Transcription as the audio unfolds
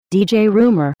DJ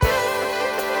Rumor.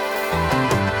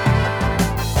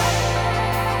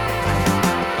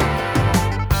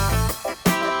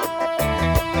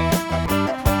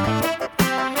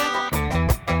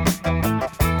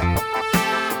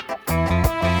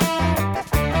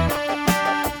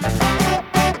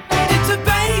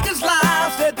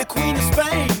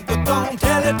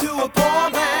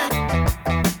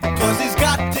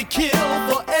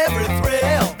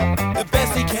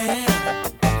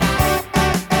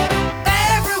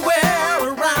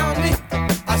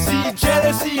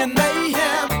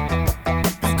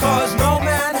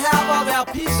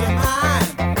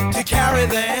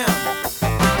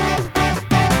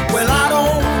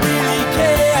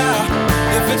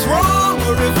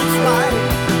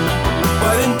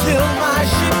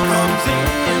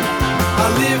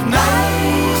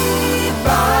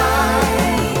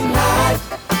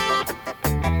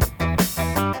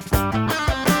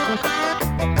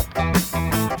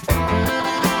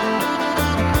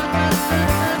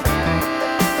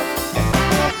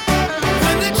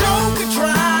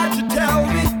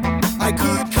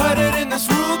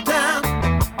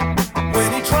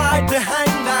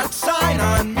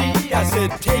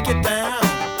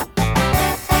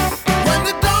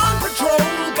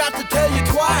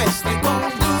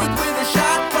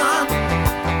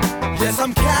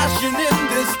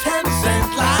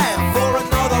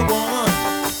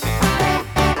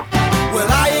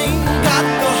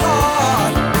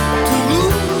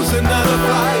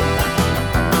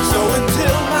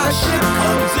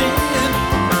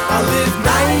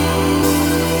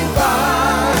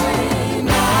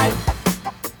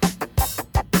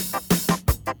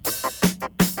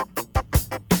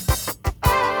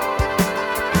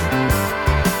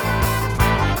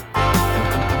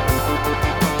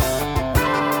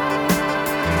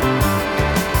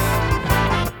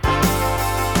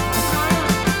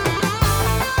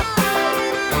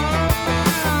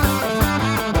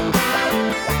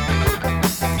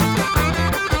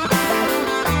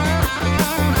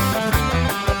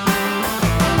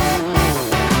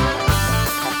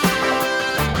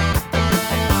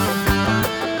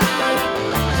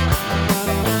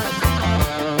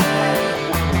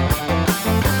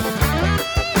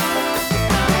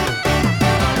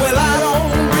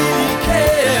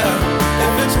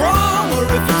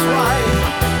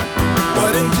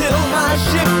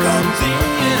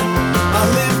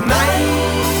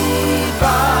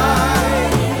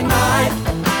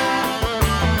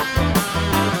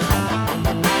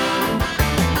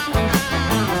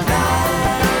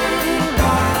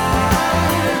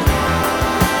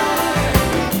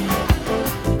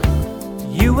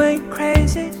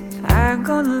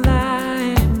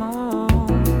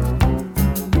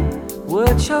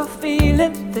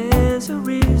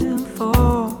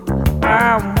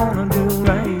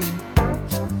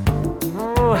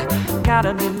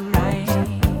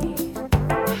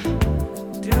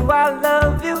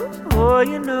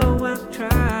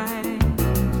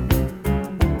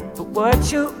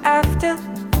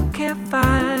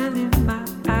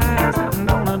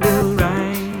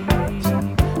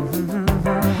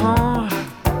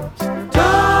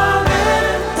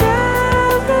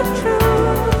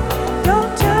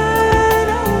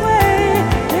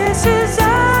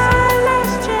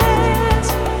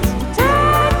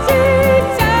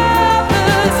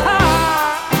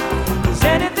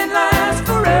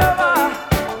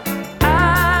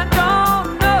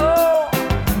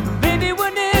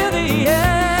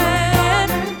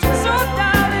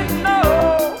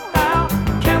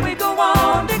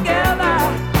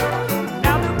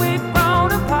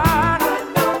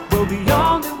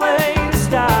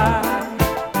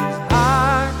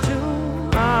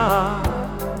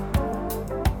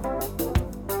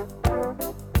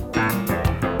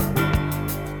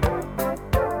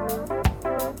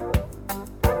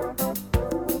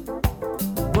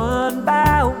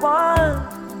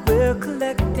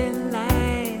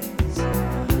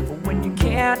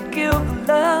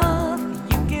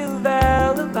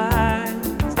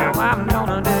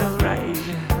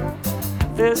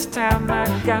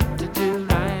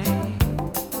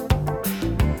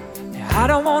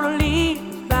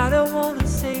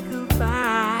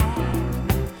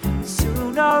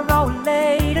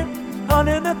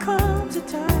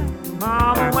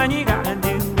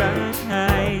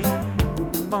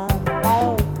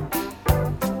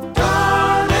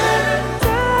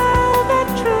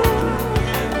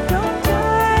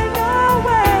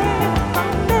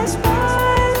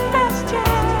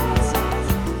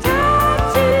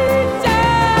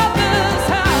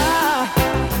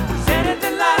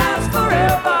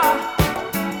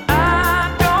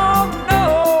 I don't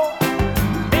know.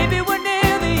 Maybe we're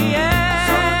near the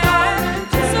end.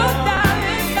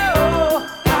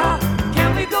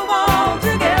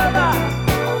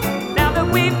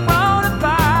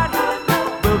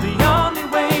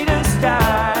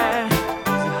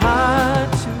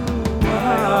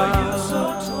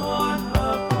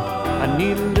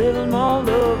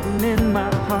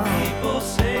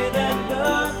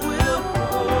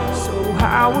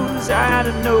 inside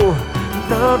to know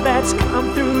love that's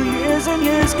come through years and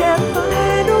years can't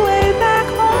find a way back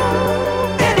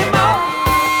home anymore.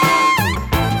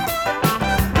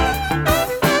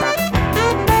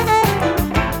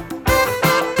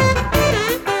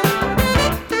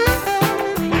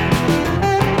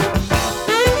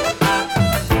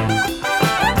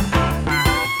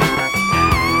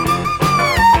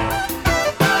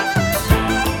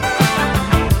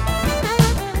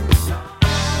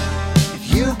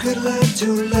 Could learn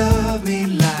to love me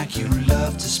like you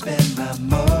love to spend my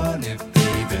money,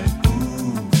 baby.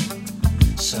 Ooh,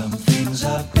 some things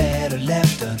are better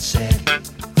left unsaid.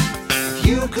 If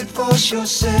you could force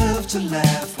yourself to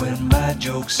laugh when my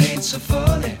jokes ain't so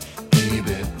funny,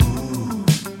 baby. Ooh,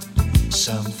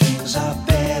 some things are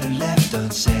better left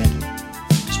unsaid.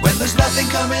 'Cause when there's nothing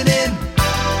coming in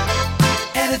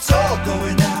and it's all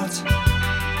going out,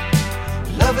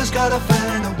 lovers gotta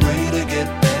find a way to get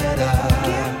better.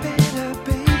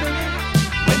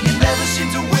 When you never seem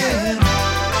to win,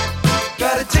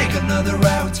 gotta take another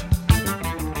route.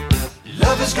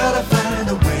 Lovers gotta find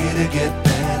a way to get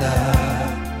better.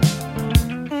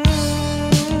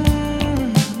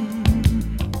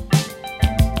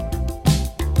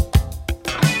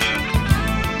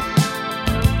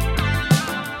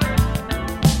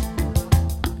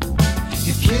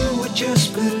 If you would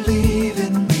just believe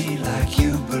in me like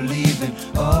you believe in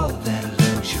all that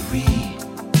luxury,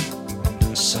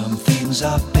 some things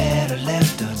are better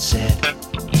left unsaid.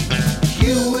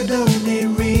 You would only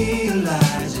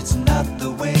realize it's not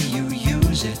the way you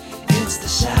use it, it's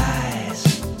the size.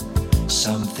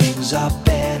 Some things are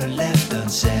better left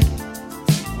unsaid.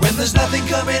 When there's nothing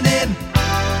coming in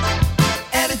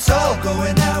and it's all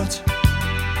going out,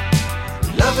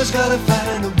 lovers gotta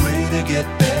find a way to get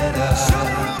better.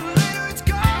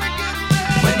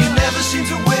 When you never seem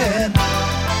to win,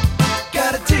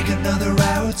 gotta take another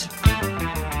route.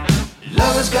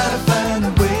 Lovers gotta find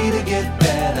a way to get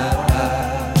better.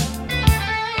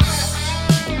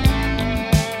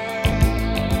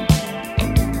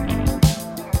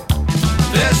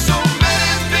 There's so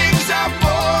many things I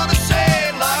wanna say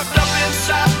locked up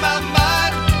inside my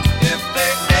mind. If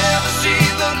they ever see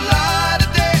the light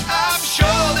of day, I'm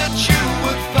sure that you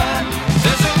would find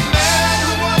there's a man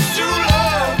who wants to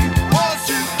love you, wants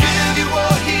to give you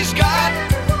all he's got,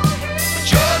 but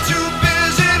you're too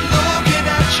busy looking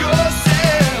at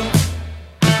yourself.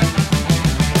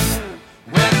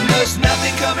 When there's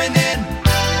nothing coming in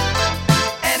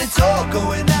and it's all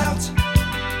going out,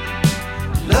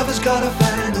 lovers gotta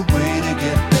find a way to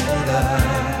get better.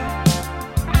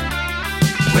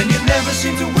 When you never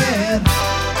seem to win,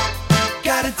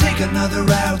 gotta take another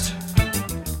route.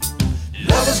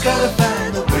 Lovers gotta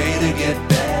find a way to get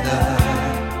better.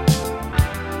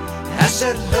 I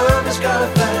said lovers gotta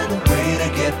find a way to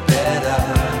get better.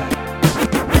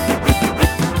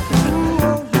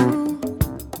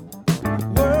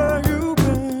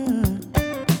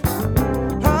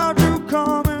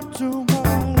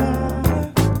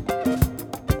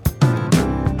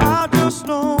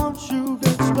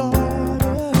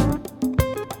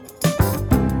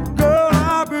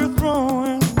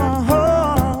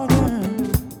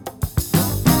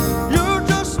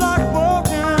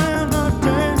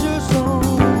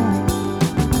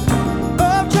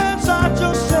 Of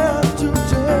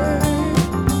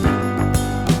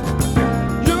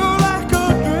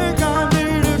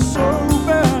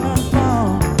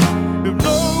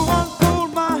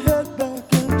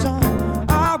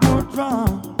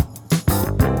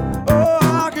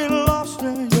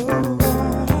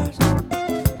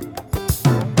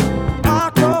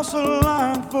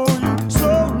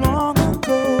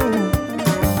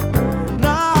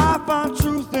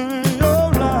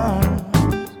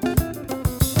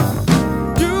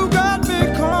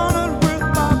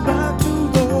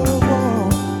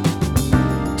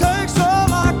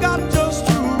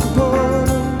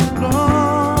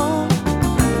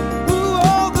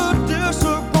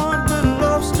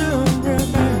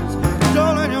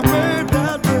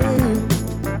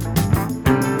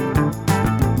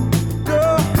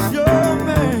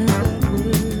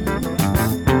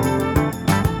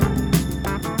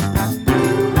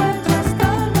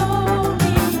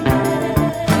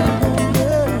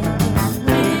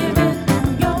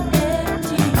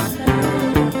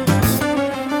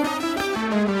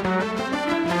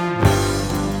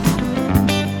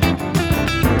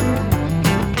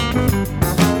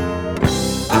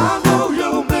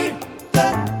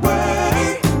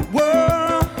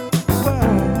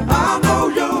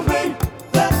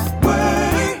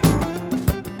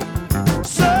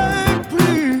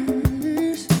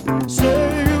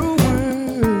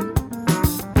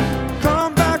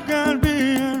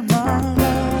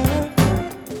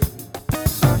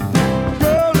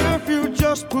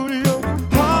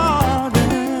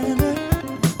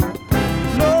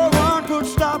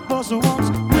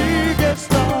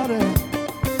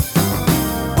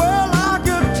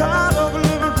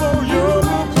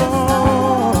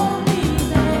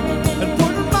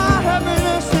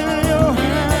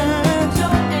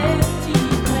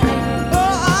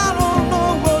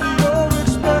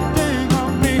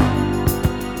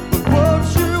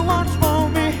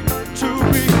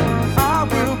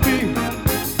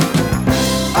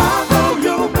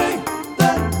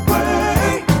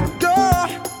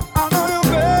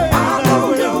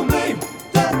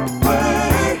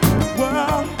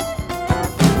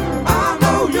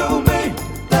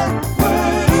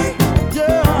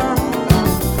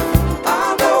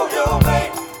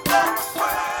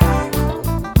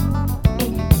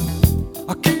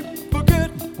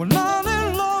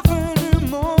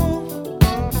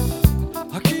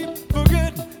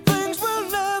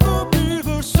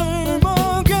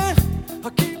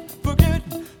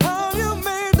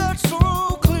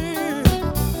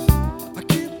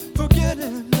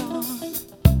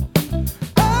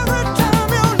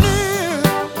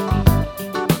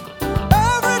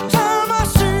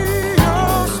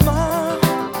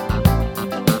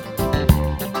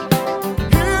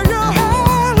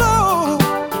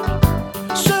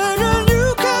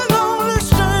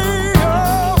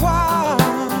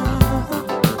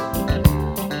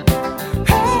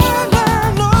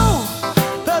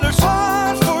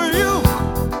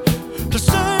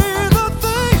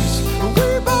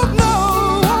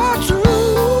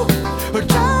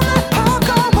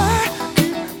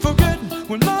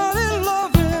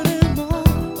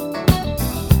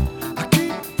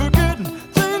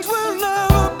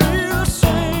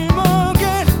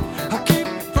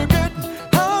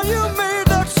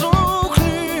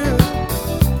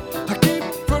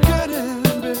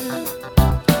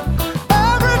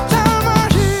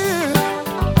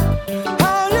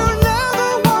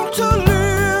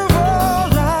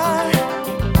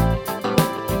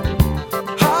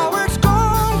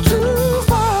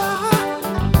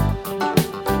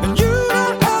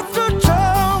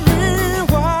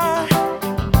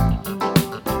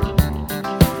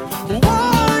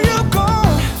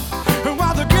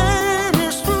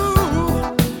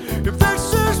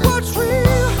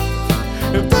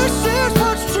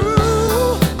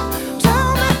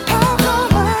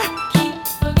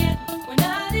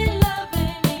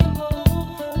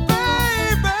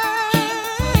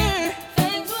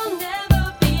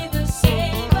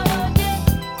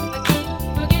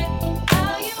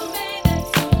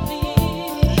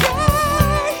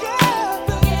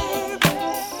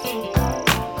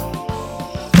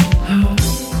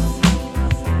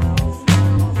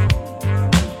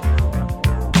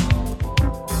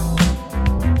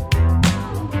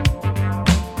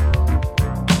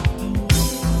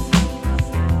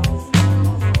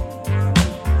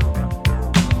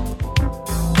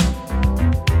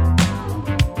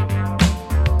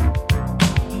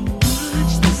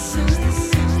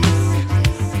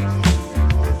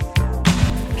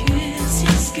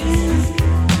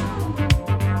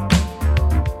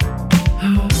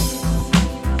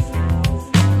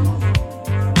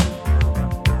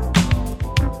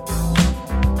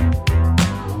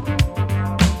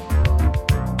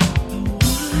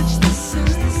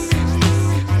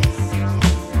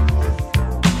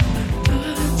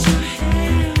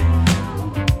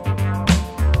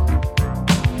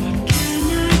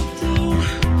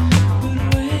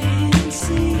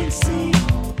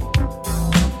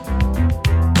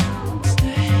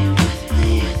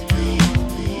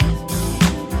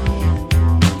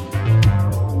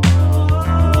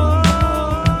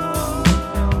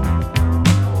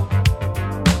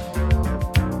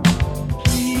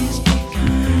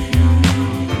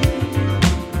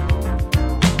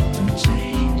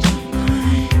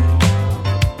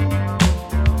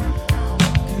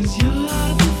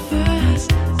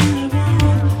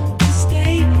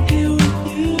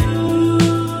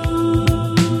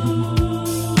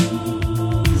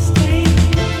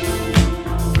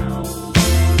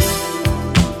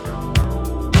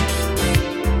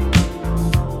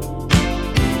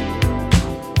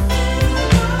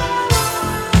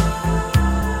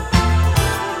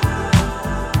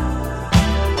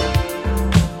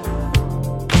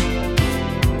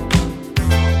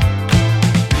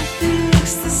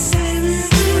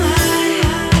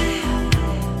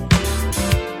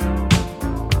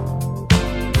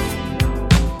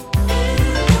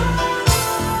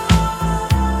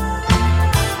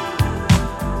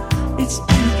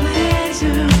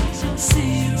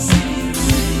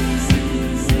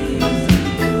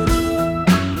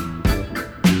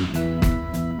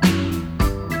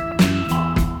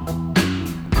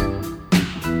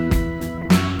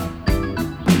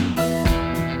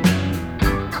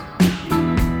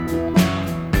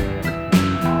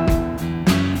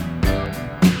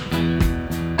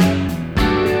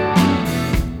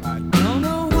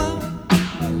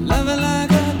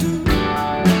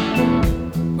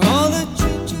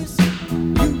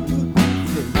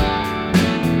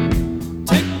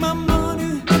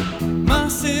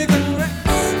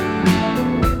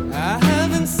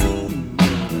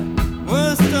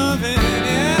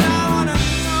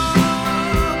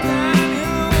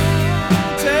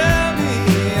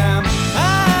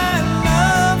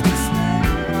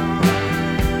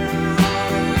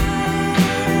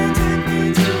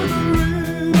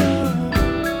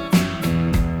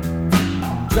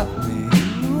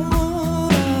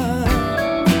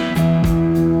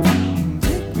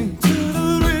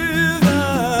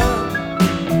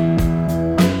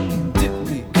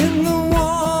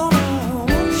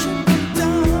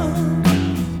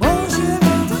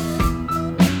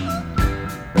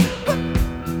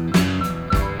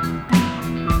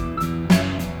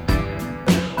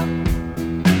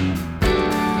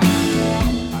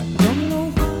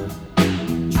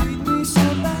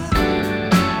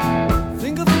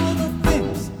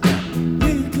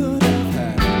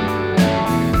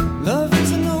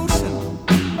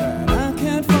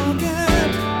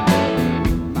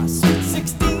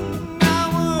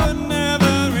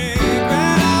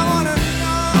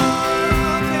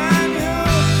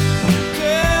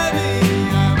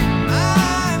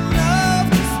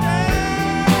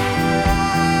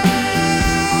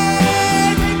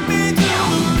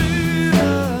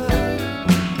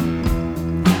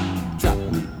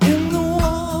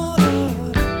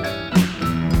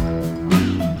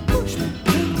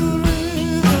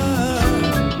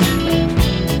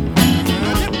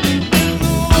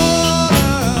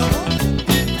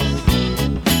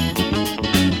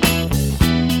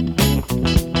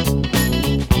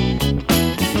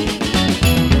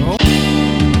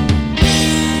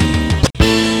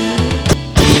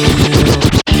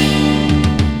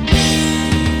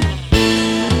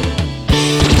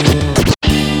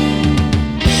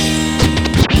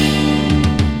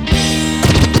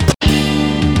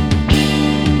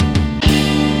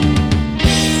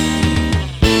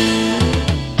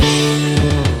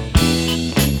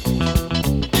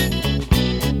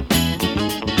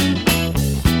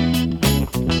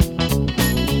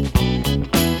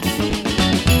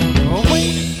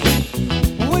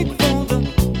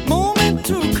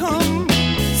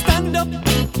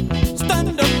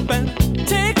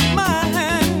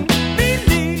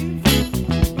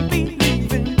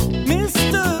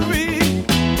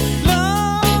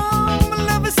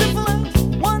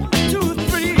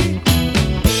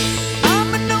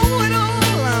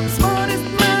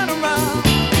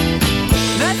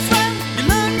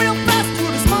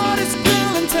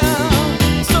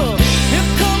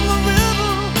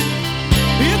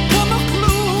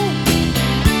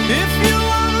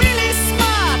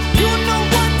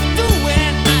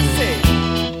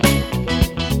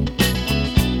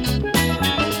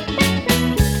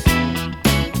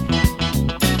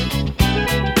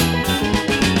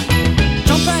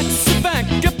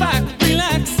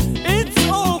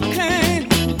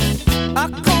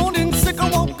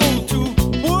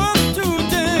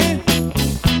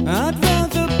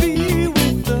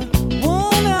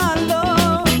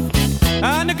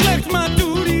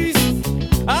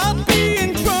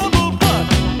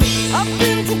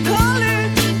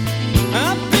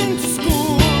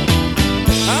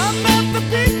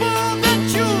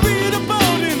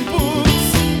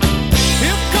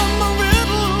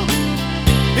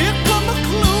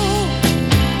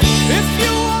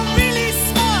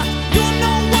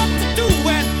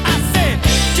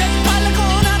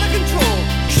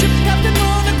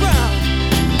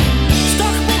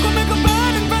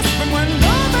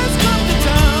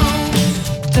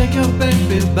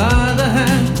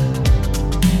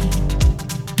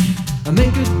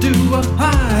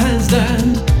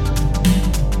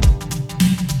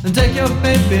and take your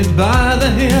baby by the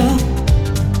heel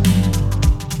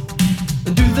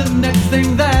and do the next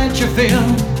thing that you feel.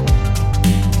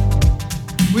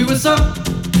 We were so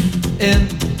in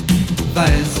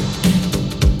phase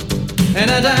in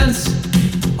a dance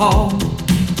all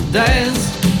days.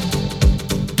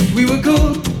 We were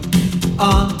cool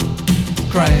on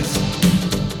craze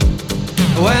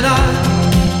when I,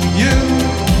 you,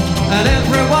 and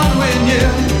everyone we knew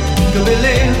could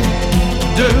believe,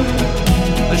 do,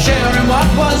 and share in what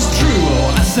was true.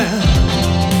 Oh, I said,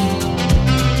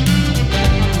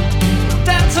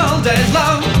 dance all days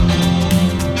long.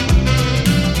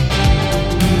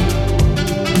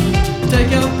 Take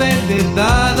your baby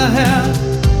by the hair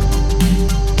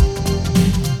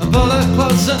and pull her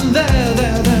close and there.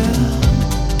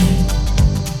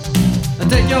 And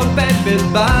take your baby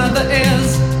by the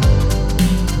ears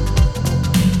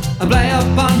and play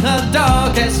upon her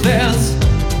darkest fears.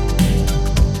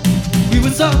 We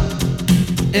were so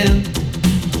in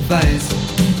phase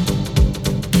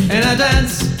in a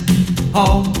dance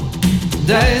hall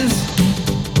days.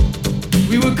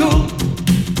 We were cool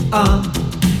on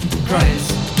craze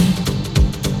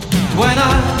when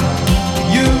I,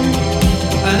 you,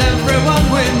 and everyone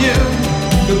we knew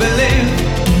could believe,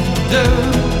 do,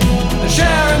 and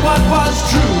share in what was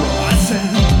true. I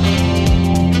said,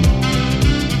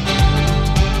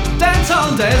 dance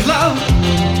all days, love.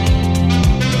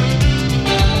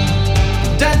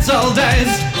 Dance all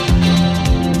days.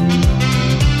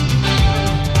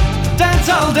 Dance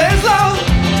all days, love.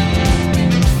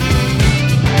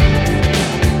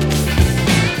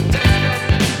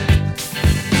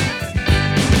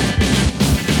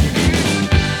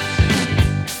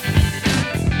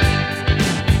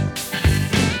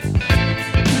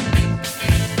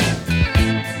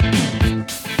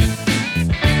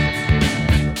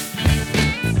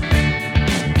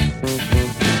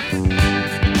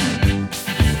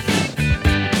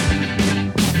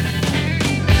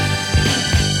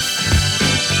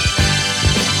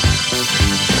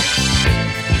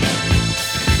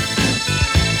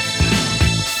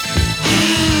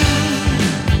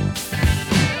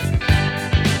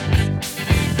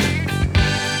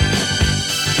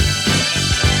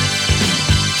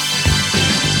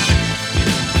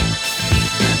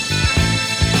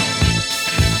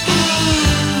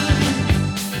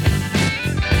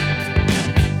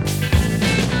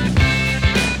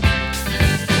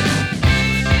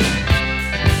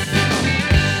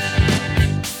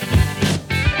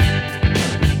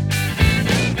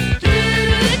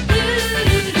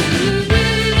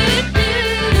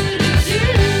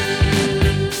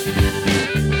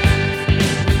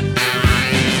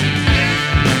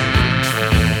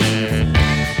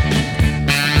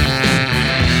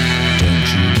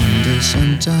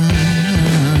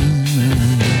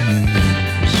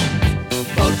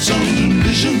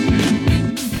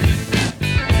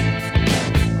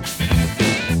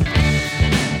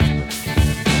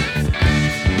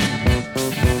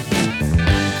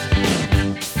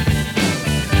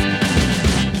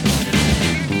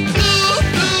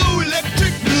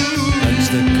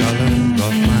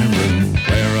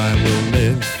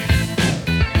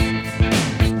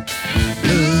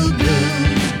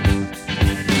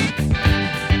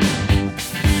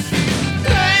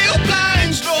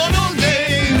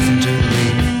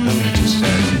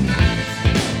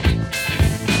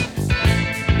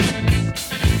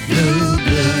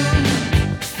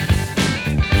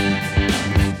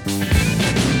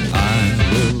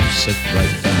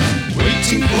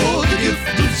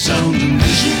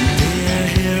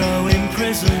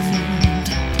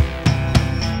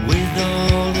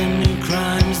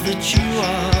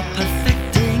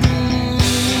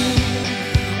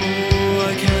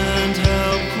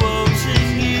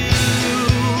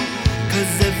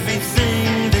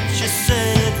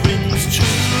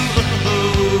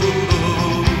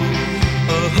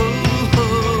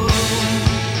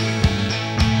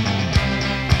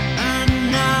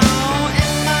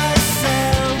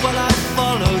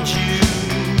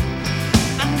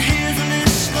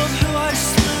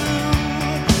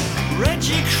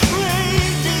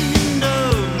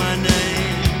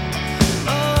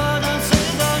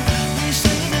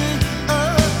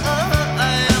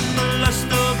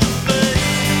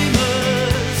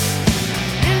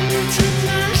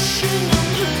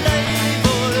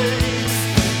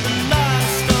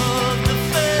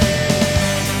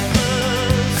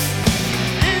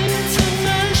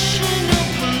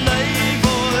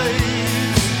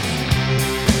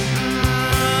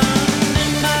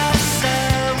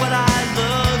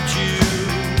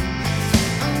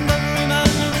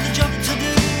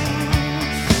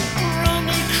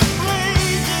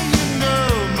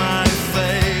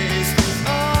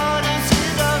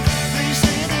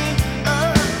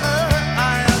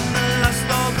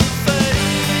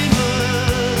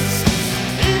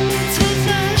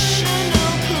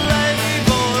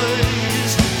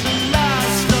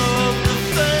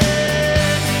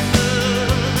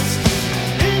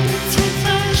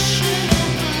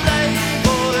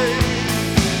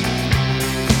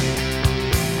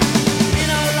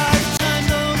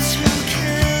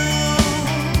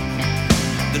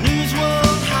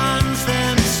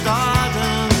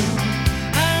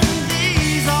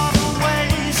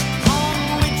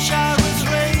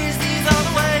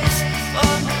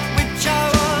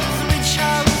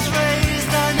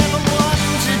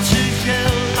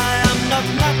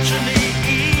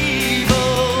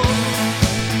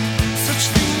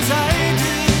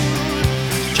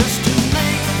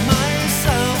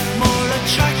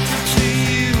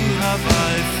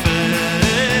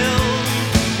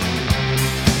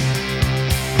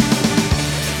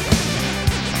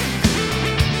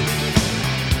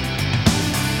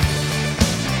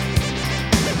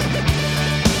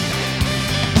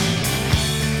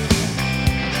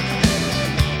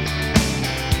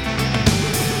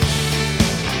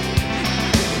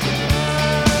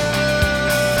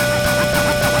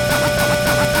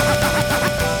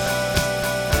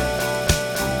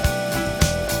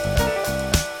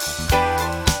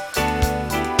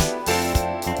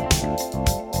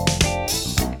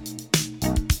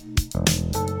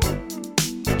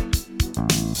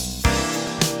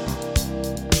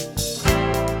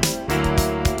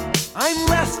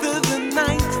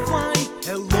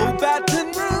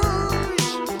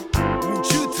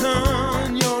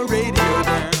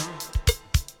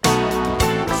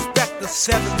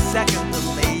 7-second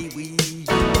delay we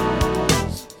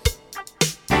use.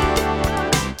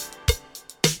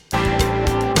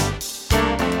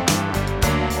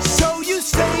 So you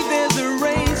say there's a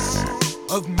race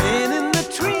of men in the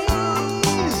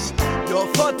trees. You're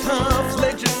for tough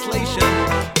legislation.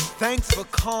 Thanks for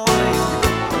calling.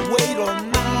 Wait all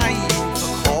night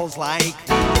for calls like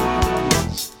these.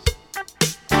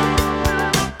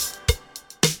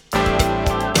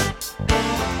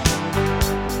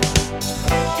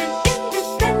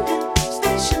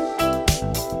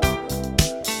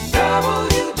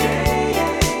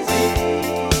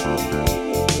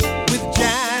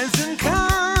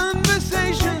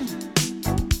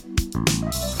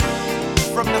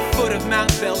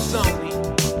 Mount Belzoni.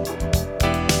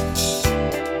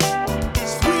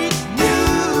 Sweet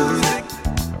music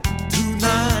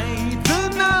tonight, the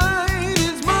night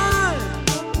is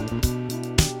mine.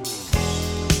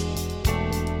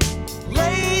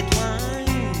 Late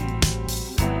line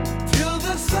till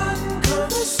the sun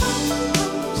comes through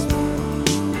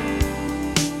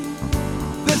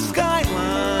the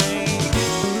skyline.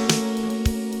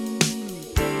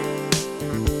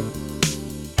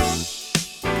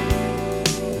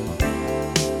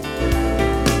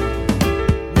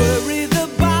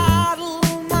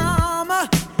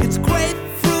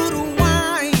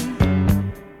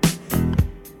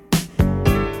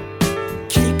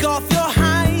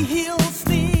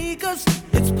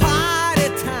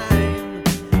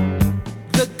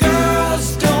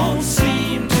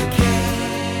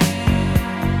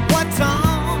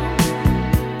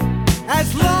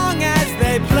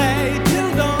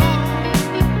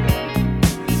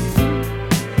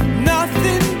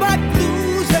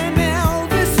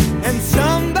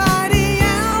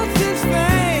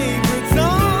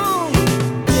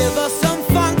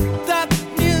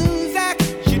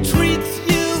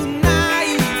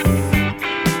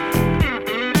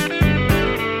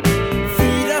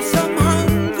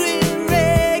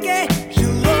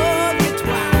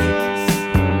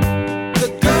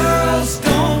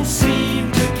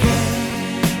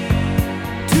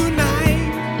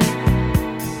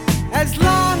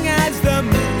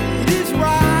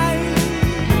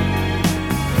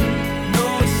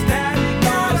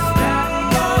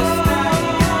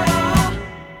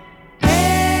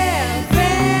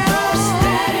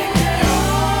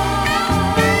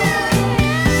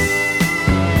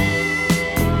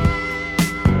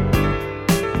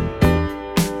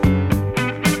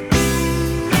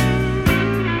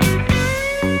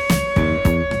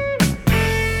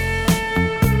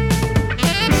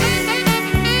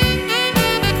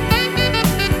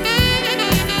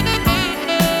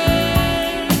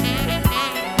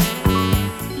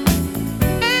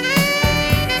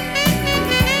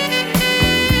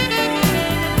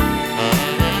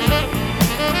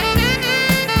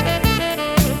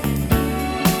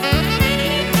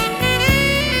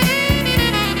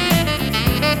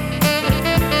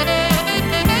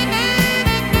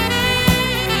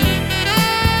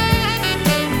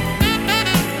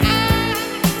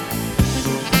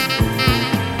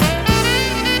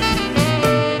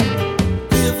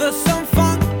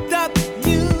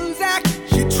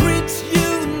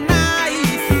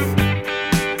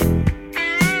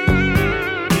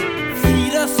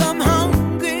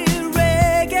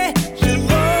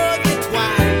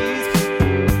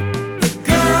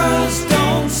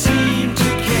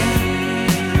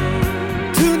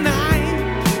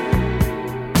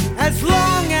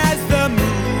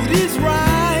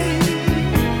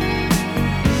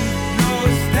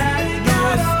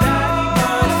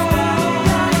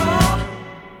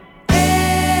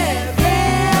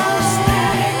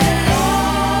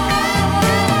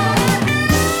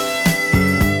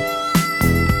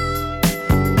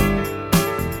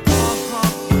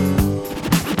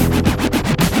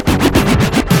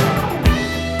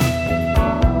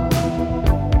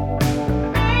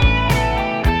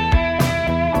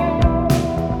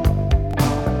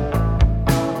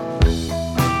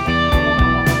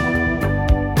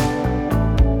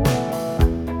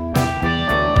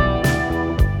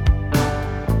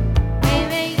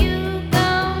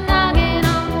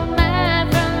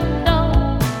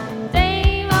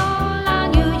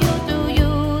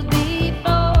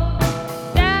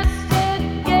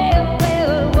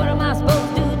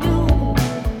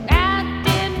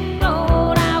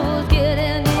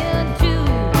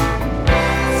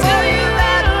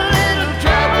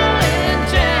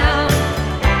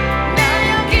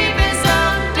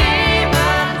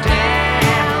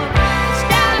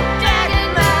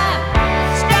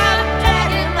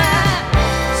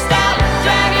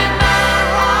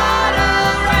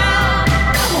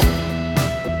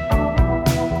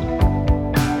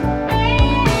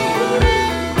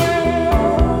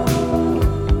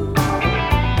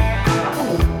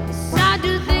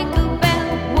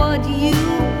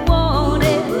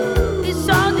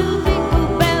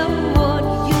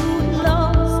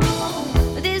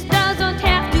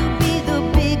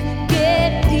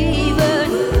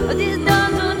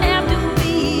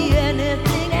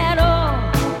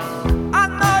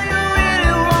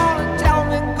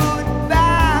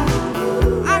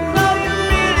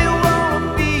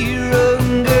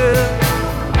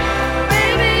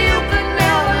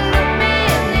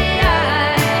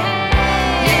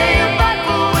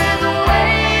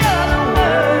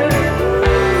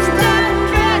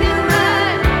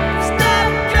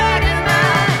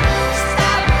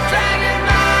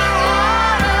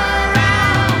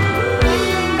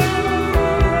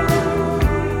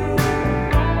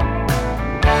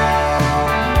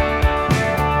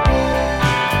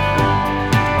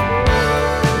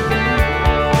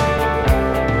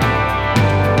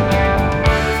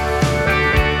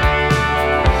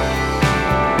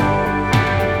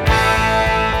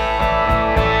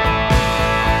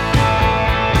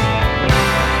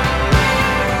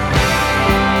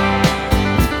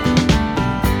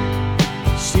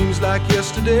 like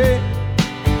yesterday,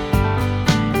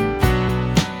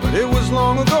 but it was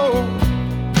long ago.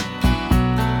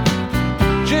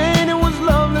 Janie was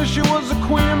lovely, she was the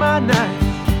queen of my night.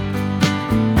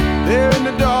 There in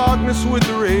the darkness with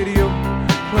the radio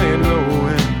playing low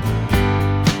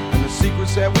and the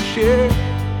secrets that we shared,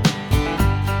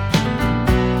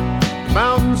 the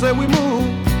mountains that we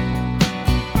moved,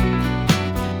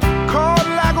 caught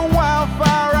like a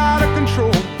wildfire out of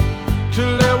control,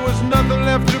 till there was nothing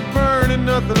left to burn and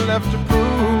nothing left to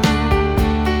prove.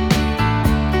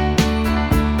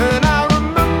 And I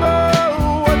remember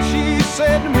what she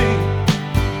said to me,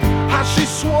 how she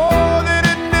swore that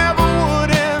it never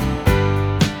would end.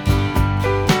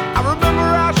 I remember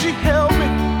how she held me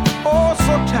oh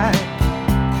so tight.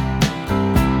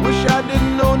 Wish I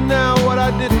didn't know now what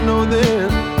I didn't know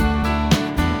then.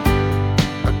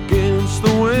 Against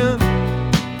the wind,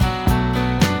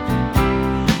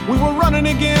 we were running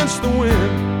against the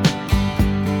wind.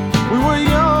 We were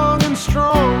young and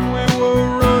strong, we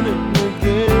were running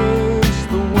against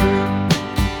the wind.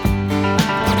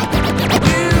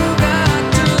 You got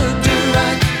to do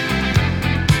right.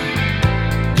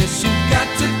 Yes, you got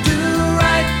to do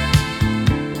right,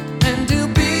 and to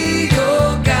be your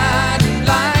guiding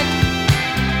light.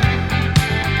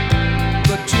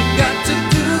 But you got to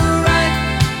do right,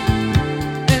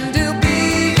 and to be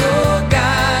your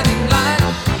guiding light.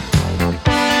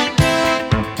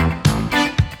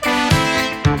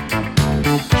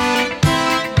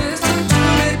 Listen to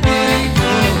me,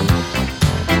 people.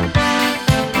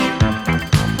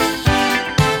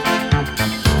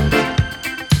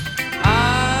 I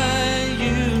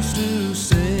used to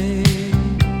say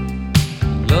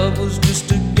love was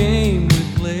just a game we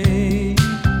played.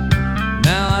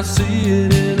 Now I see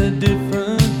it in a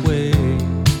different way.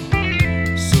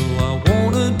 So I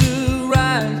wanna do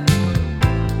right,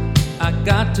 I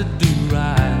got to do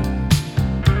right.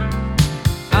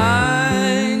 I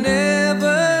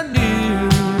never knew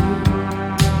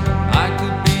I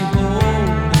could be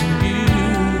holding you.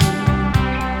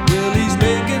 Well, he's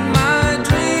making my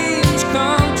dreams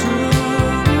come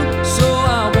true. So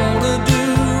I wanna do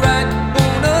right, I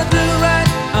wanna do right.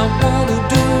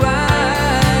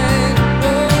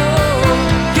 Oh,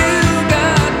 you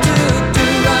got to do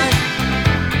right.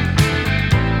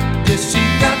 Yes, you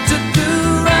got to do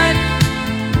right,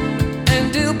 and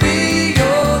he'll be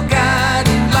your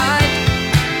guiding light.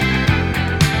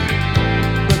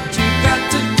 But you got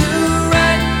to do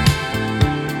right,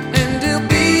 and he'll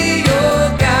be your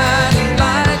guiding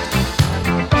light.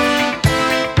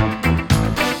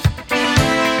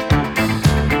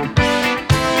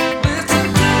 Listen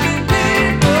to me,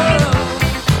 people.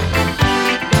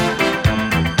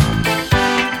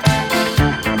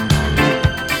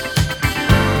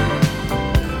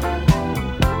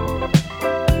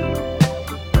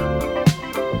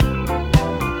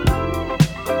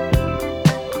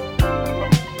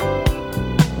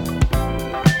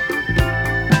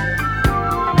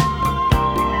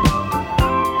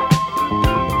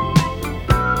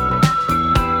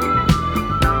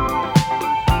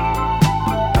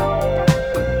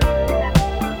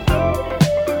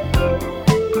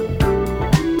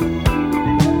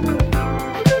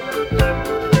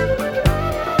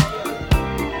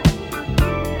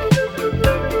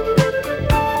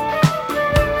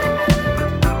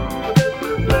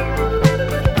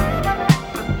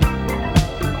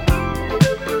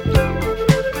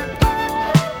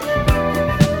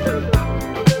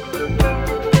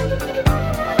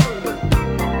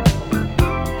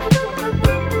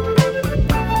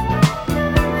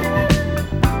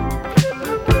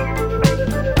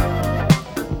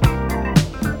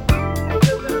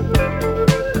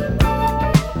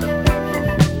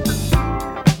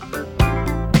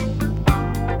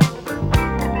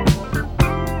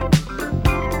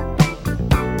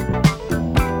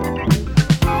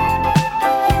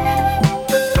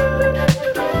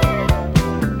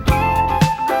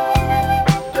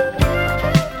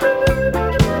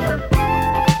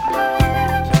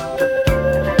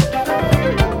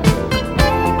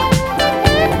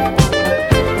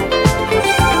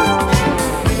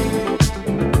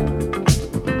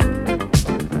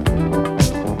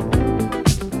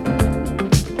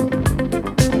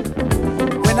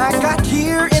 When I got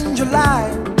here in July,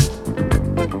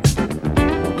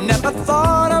 never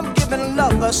thought of giving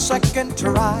love a second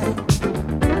try.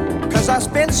 'Cause I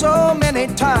spent so many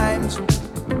times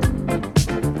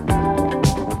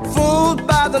fooled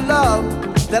by the love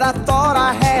that I thought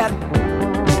I had.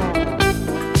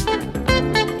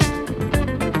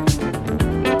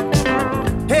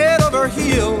 Head over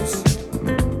heels,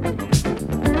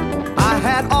 I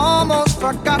had almost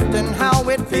forgotten how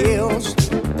it feels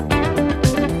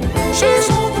She's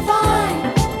so divine,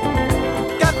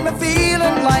 got me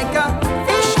feeling like a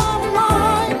fish on a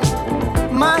line.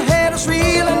 My head is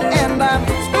reeling and I'm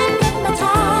spending my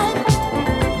time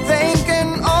thinking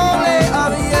only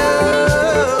of you.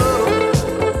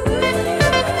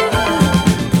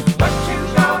 What you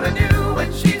gonna do when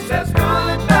she says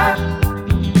goodbye?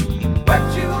 What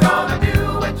you gonna do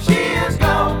when she is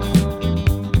gone?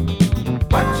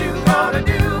 What you gonna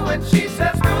do when she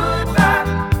says goodbye?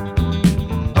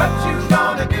 What you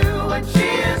gonna do when she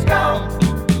is gone?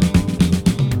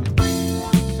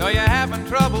 So you're having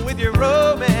trouble with your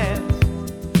romance?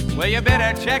 Well, you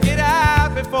better check it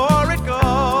out before it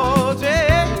goes,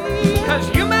 yeah. 'Cause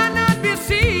you might not be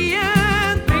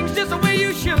seeing things just the way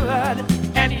you should,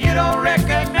 and you don't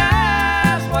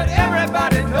recognize what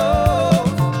everybody knows.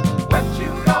 What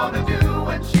you gonna do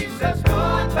when she says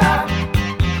goodbye?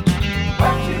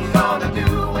 What you gonna do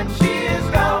when she is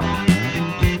gone?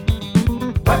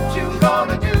 What you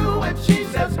gonna do when she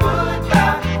says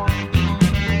goodbye?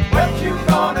 What you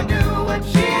gonna do when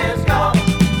she is gone?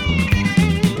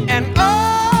 And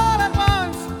all at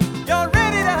once, you're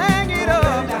ready to hang it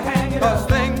up, 'cause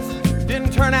things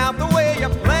didn't turn out the way you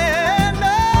planned.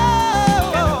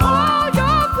 Oh, all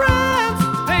your friends,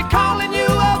 they calling you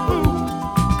a fool,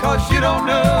 'cause you don't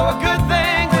know a good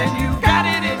thing when you got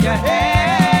it in your head.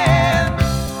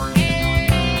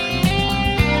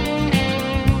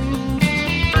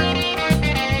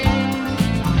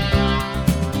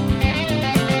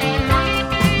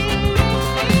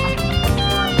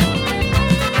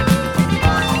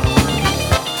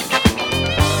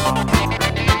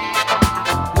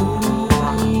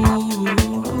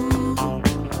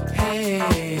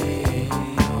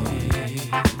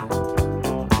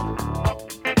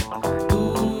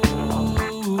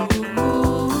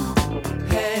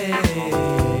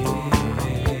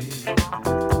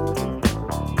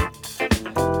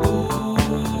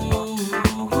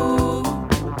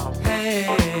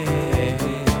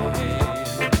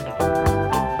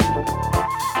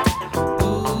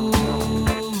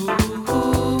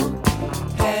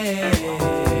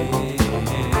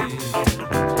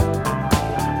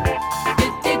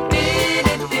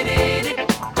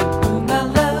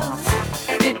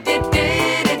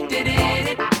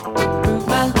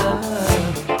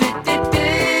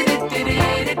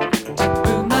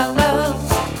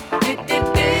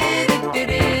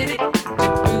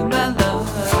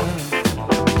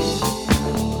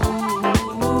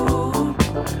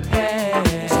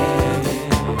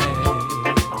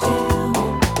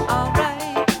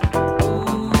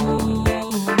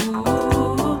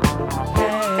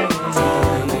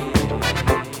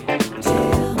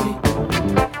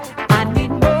 I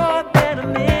need more than a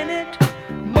minute,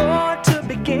 more to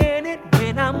begin it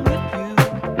when I'm with you.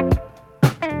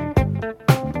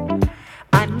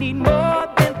 I need more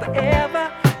than forever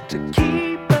to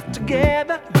keep us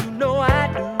together. You know I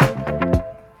do.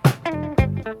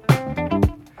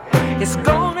 It's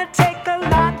gonna take a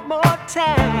lot more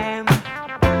time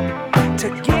to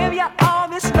give you all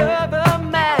this love of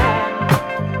mine.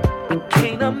 I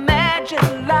can't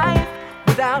imagine life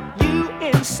without you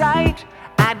in sight.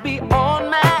 I'd be on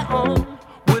my own,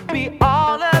 would be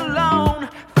all alone,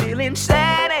 feeling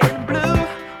sad and blue,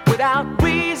 without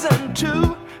reason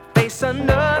to face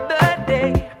another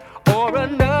day or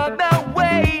another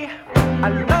way. A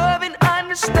love and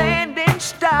understanding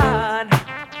start.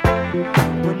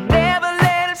 We'll never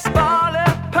let us fall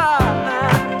apart.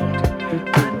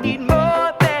 I need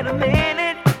more than a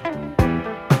minute.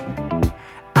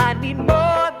 I need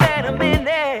more than a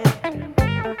minute.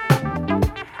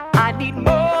 I need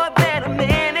more than a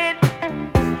minute.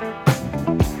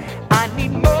 I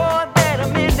need more than a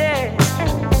minute.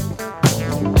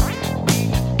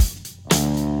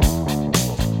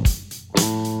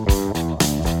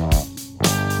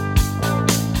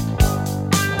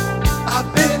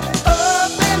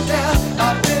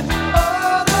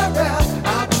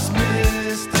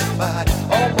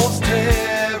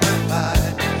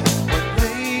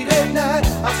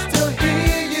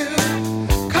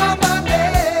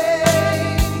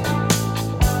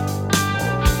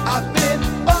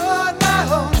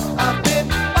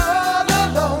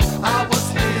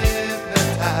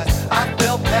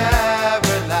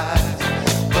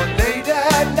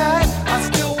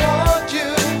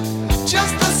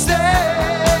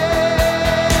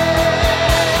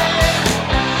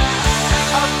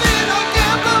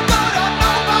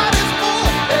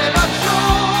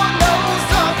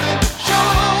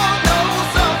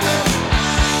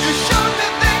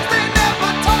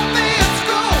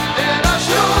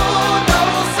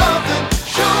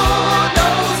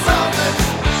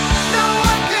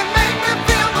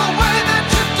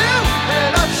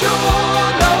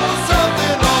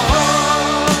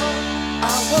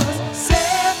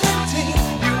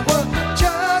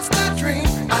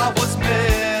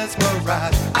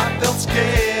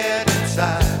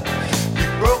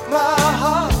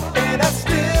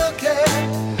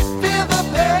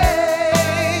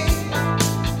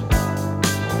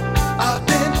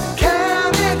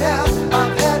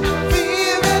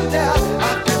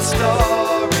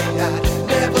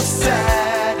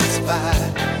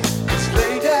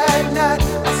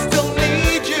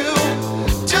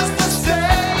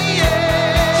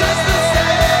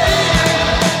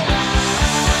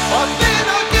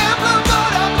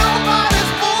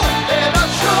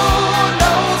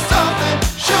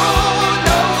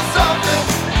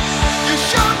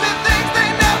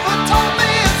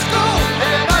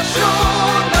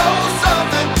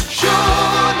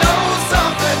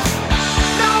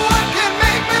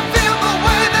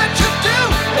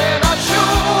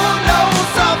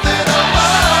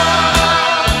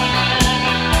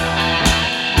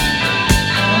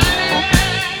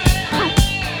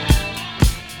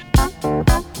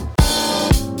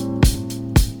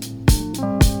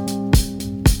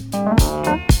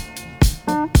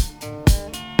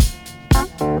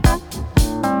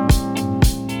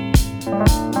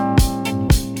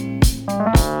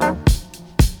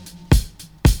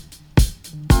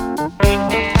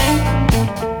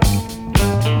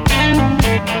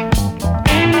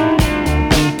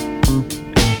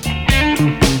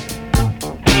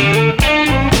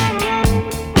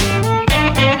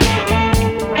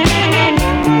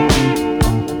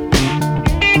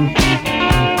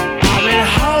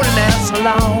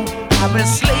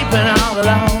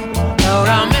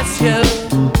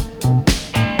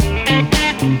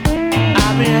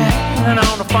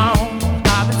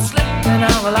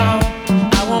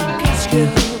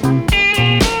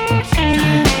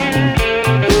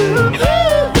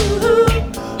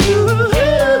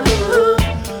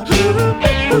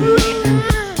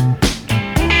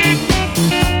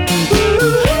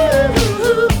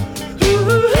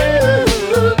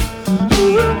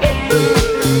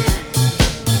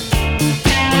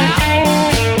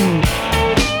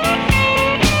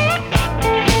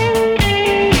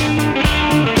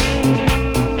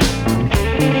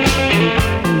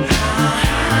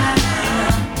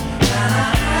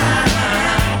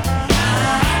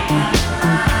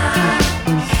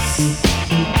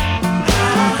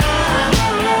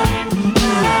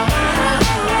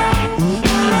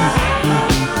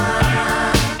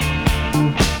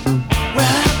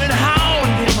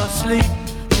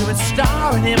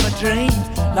 dream,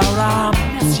 Lord, I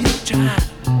miss you, child.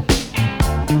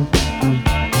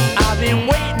 I've been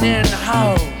waiting in the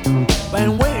hall,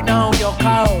 been waiting on your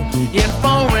call. Your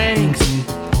phone rings,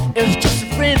 it's just a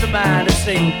friend of mine to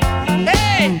see.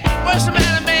 Hey, what's the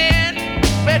matter, man?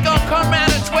 We're gonna come around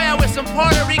at 12 with some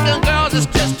Puerto Rican girls. It's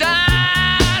just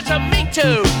time to meet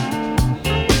you.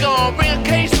 We're gonna bring a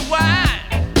case of wine.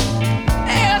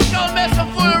 Hey, let's go mess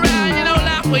some fool around, you know,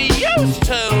 like we used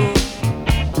to.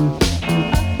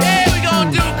 Hey, we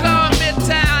gonna do club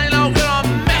midtown, you know, we're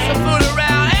gonna mess some fool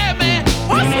around. Hey, man,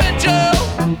 what's with you?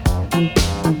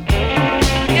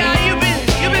 Yeah, you've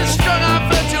been strung out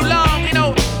for too long, you know.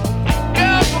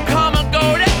 Girls will come and go,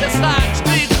 that's just like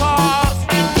streetcars.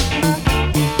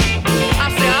 I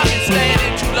say I've been staying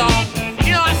in too long.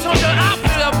 You know, I told you I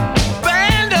feel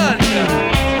abandoned.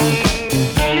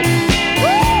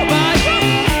 Woo, baby.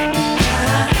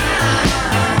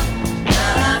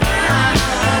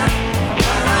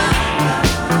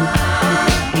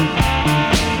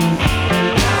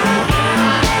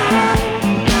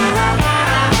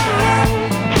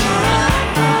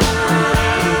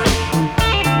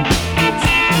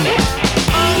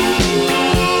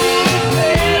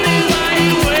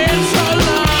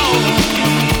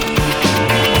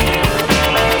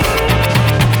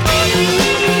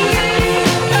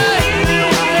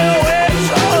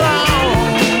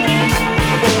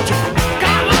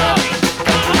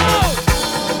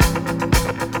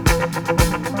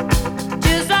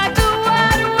 Just like the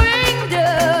white-winged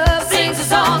dove sings a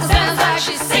song, sounds like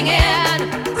she's singing.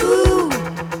 Ooh,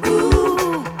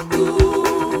 ooh,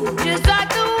 ooh. Just like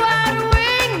the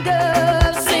white-winged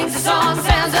dove sings a song,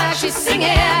 sounds like she's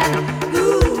singing.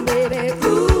 Ooh, baby,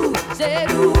 ooh, say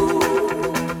ooh.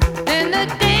 And the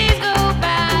days go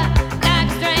by like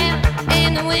a strand in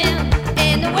the wind,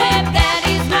 in the web that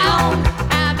is long.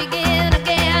 I begin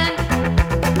again.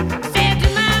 Said to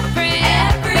my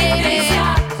friend, baby,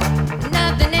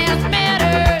 nothing else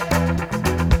mattered.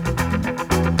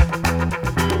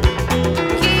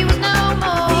 He was no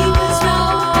more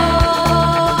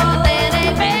than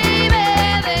a baby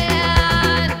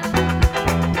then.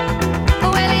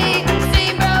 Well, he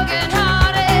seemed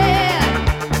broken-hearted,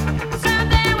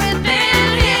 something within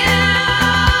him.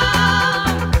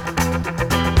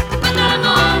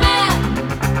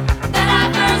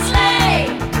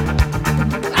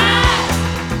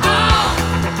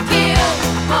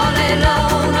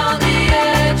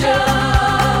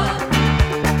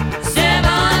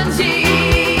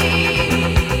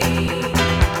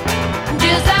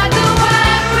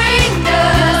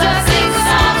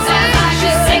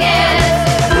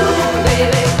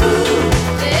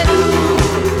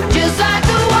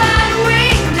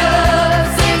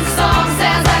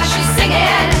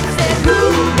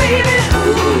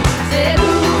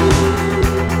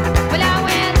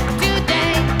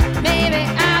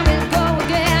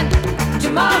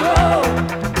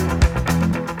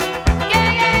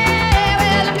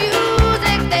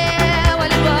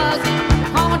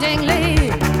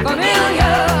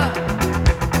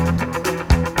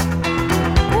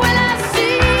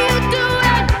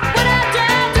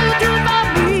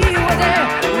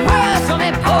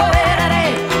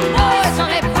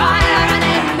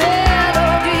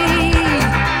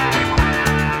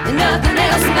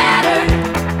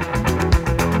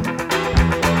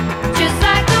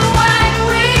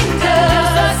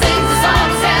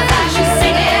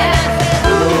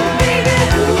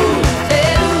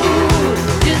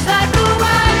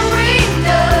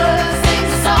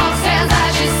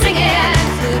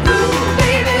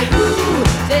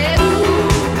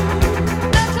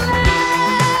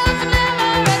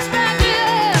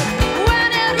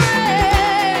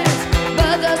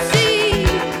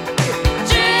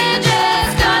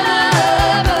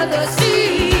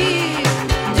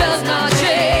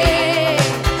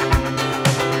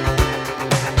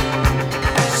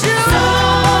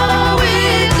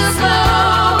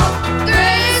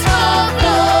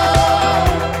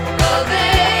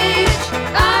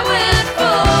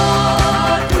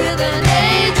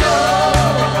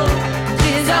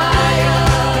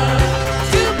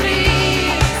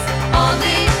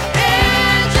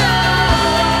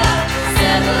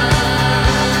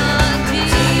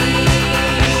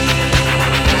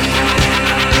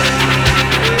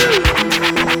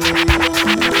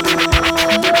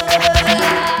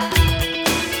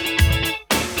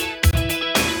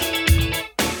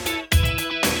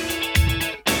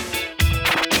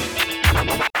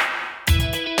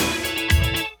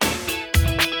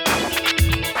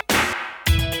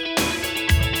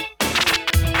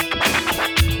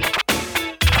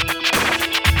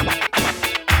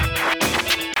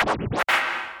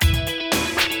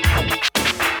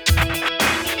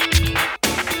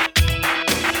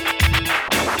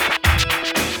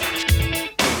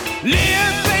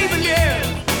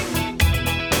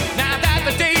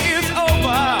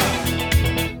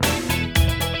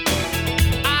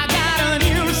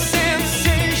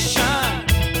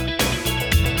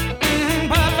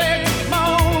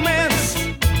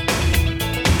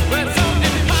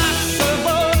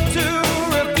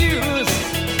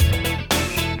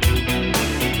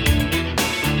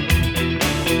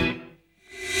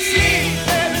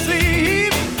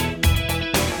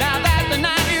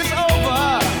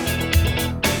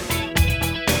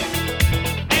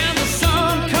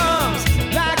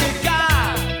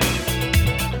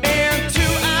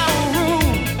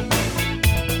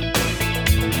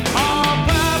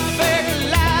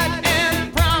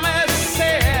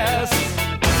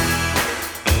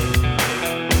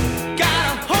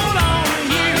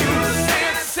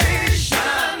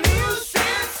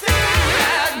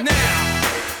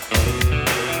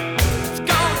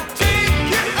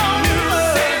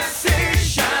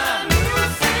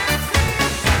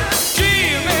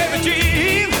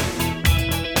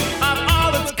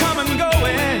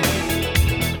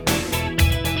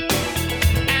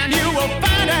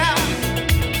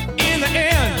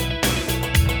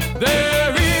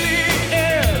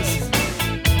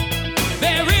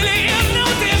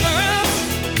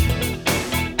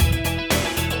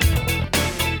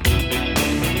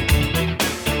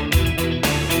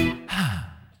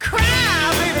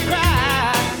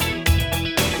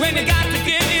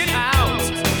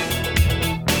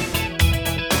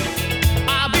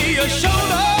 your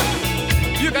shoulder.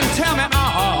 You can tell me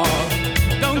all.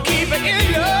 Don't keep it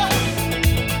in you.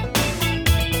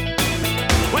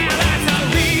 Well, that's the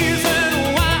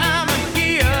reason why I'm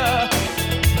here.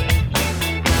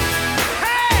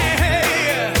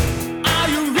 Hey, are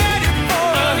you ready for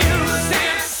a new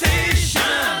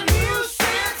sensation?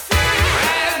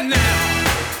 Right now.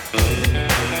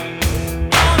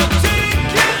 Gonna take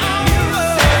you on a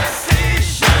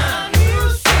sensation.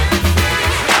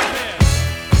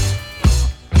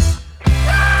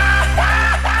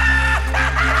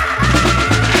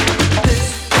 This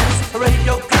is a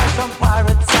radio crash on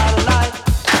pirate satellite,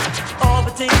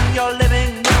 orbiting your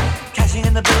living room, cashing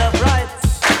in the Bill of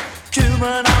Rights.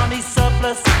 Human army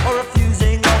surplus or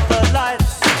refusing of the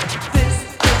lights. This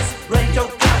is radio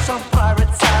crash on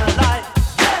pirate satellite.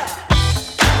 Yeah.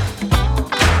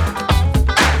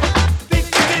 Beep,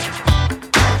 beep, beep.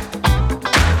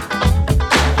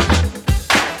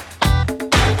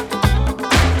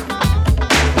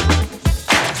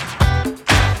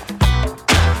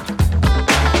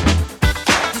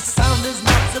 The sound is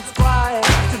not subscribed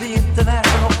to the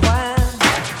international plan.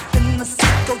 In the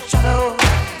secret shadow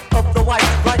of the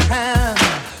white right hand,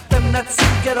 them that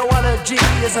see ghettoology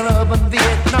is an urban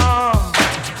Vietnam,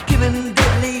 giving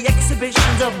deadly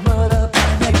exhibitions of murder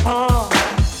and napalm.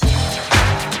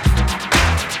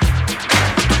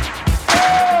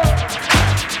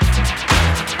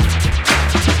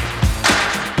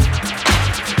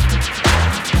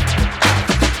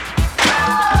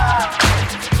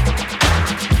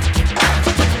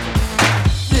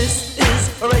 This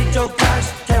is a radio crash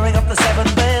tearing up the seven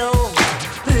veils.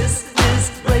 This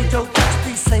is radio crash,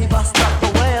 please save us, stop the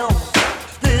whale.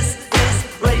 This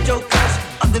is radio crash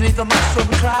underneath the mushroom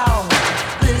cloud.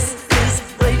 This is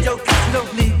radio crash.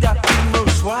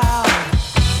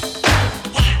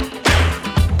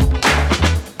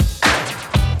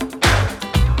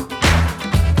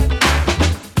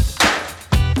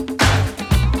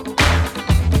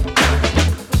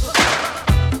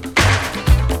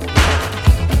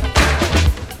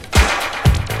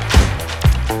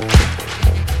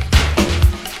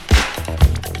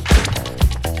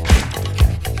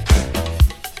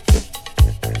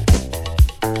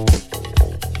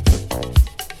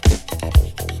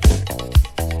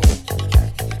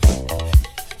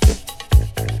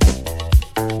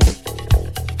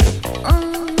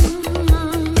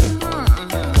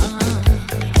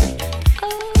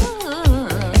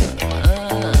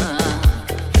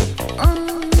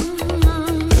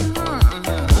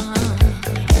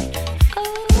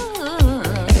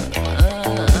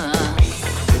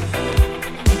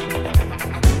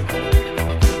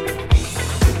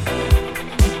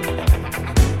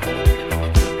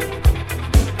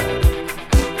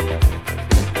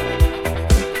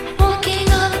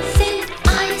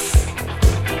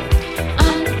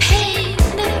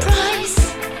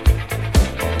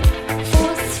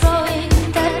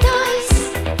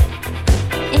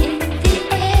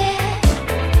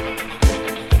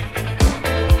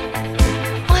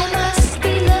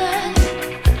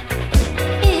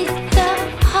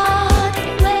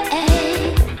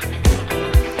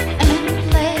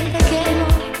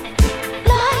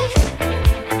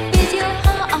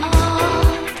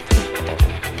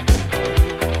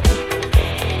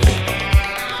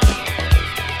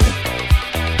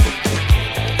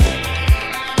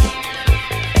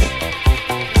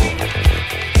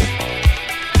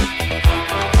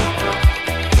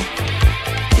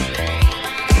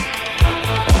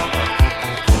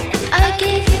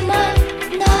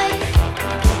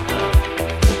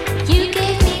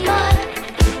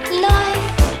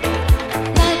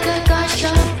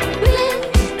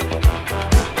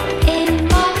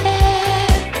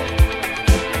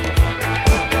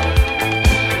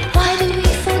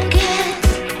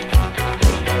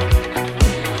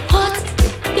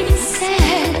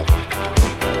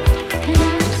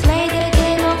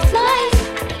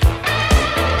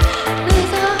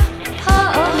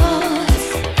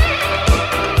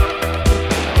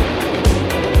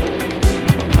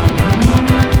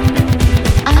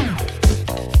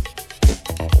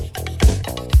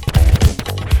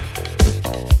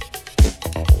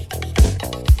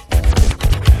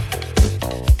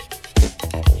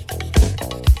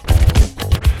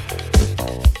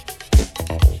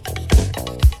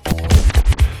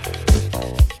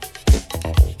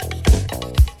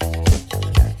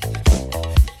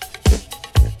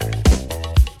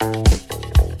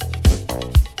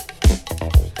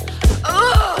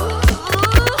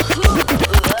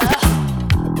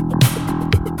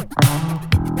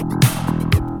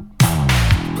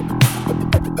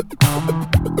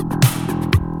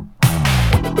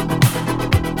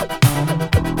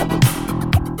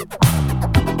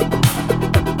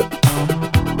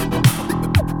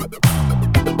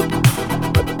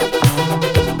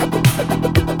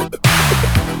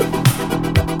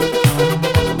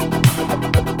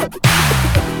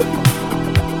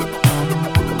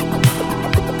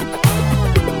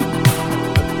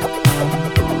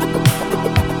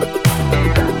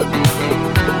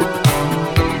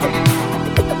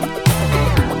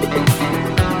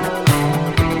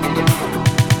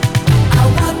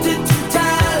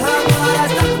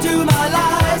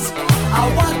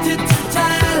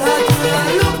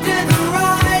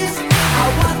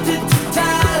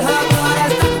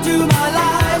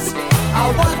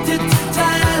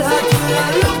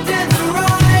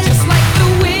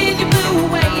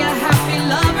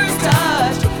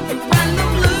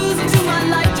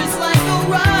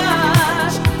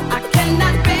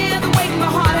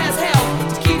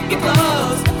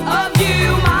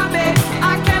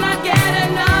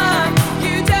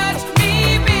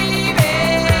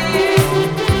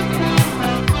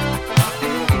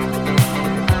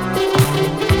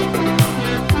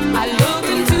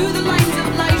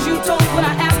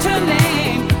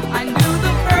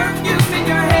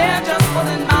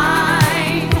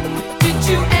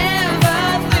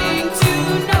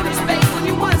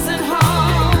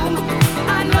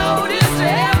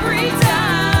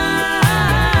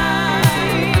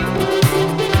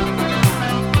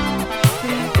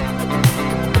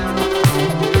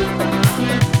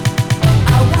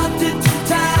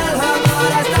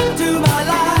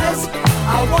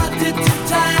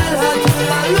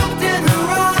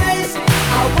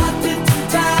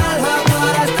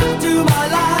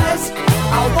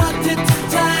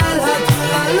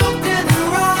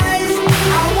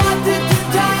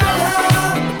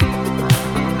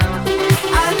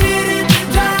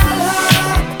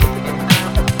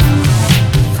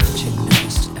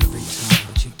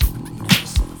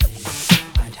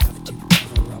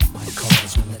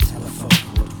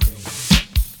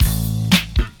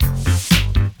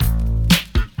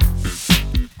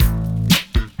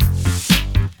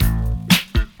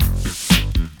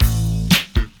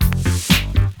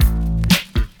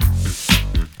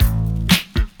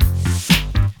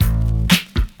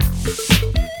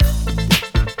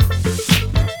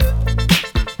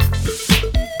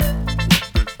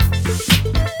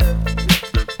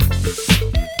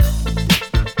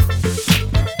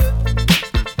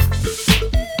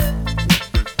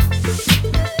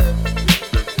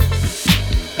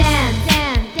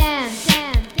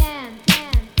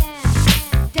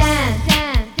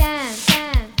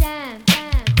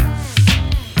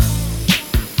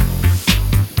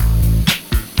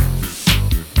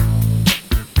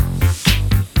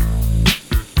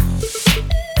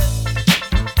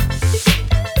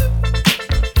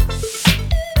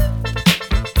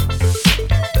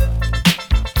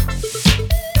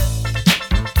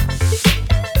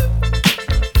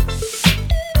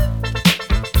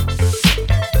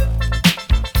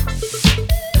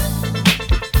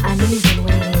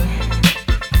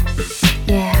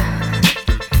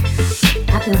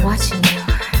 watching you.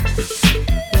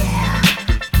 Yeah,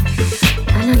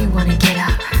 I know you wanna get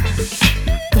up.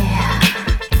 Yeah,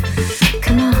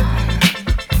 come on.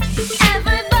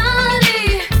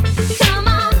 Everybody, come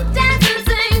on, dance and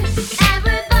sing.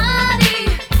 Everybody,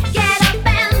 get up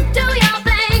and do your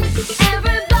thing.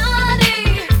 Everybody,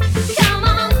 come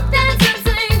on, dance and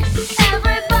sing.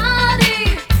 Everybody,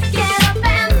 get up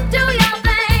and do your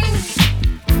thing.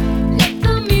 Let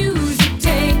the music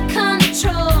take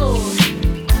control.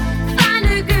 Find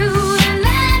a groove and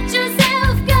let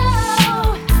yourself go.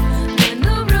 When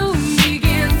the room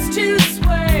begins to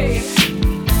sway,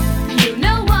 you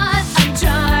know what I'm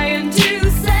trying to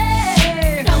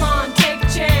say. Come on, take a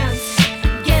chance.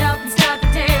 Get up and start the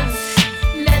dance.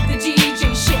 Let the DJ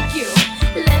shake you.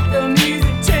 Let the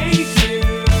music take you.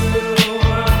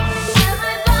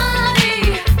 Everybody,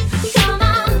 come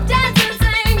on, dance and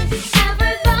sing.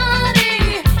 Everybody,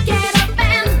 get up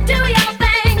and do your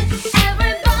thing.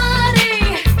 Everybody,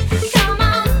 come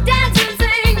on, dance and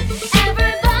sing.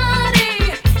 Everybody,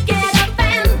 get up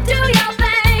and do your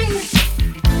thing.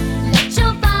 Let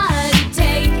your body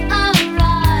take a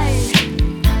ride.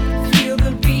 Feel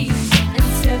the beat and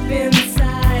step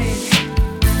inside.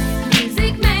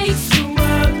 Music makes the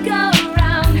world go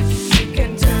round. You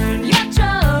can turn your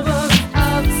troubles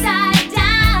upside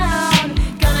down.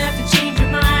 Gonna have to change your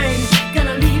mind.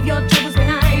 Gonna leave your troubles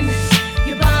behind.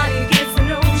 Your body gets the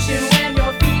notion when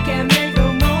your feet can make the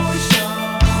motion.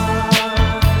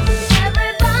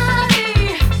 Everybody,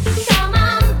 come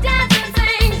on, dance and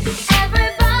sing.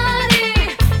 Everybody,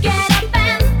 get up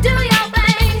and do your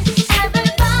thing.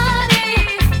 Everybody,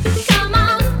 come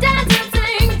on, dance and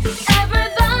sing.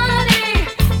 Everybody,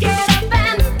 get up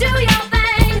and do your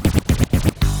thing.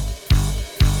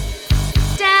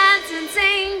 Dance and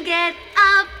sing, get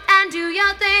up and do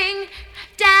your thing.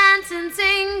 Dance and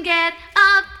sing, get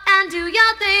up and do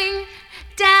your thing.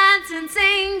 Dance and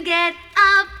sing, get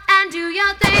up and do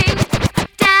your thing.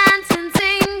 Dance and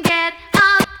sing, get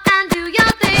up and do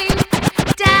your thing.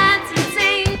 Dance and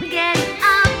sing, get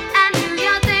up and do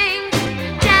your thing.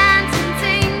 Dance and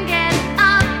sing, get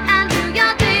up and do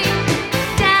your thing.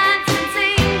 Dance and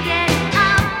sing, get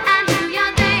up and do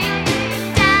your thing.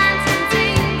 Dance and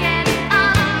sing, get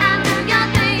up and do your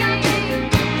thing.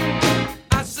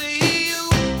 I see you,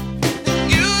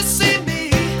 you see me,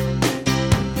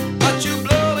 but you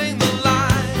blowing the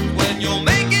line when you're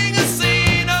making a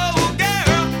scene. Oh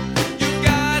girl, you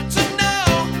got to know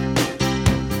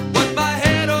what my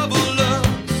head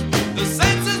overlooks. The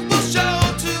senses will show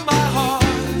to my heart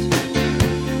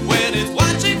when it's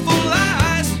watching full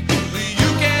eyes. You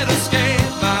can't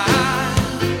escape my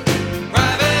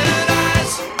private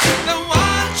eyes. They're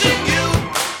watching you.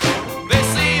 They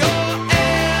see your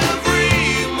every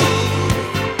move.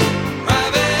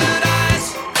 Private eyes.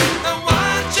 They're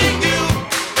watching you.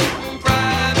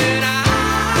 Private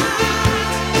eyes.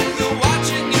 They're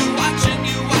watching you, watching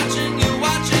you, watching you,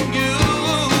 watching you.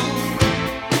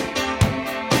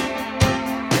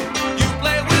 You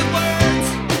play with words.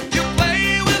 You play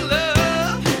with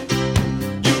love.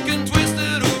 You can twist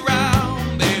it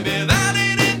around, baby. That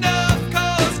ain't enough.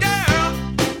 'Cause girl,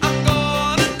 I'm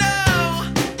gonna know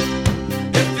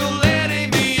if you're letting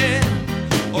me in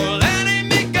or letting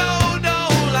me go.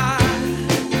 Don't lie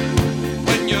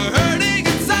when you're hurting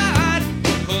inside,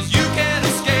 'cause you can't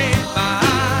escape my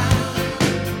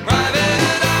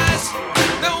private eyes.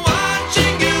 They're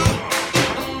watching you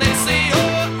and they see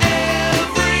your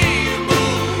every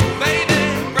move, baby.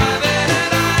 Private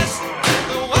eyes.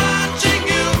 They're watching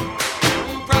you.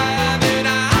 Private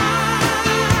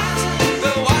eyes.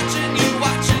 They're watching you,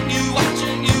 watching you,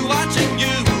 watching you, watching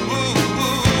you.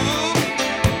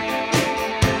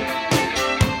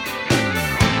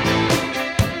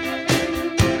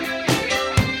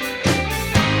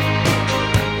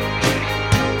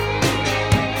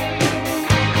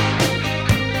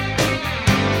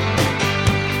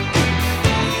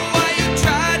 Why you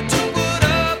tried to put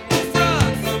up a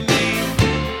front for me?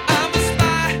 I'm a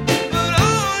spy, but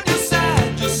on your side,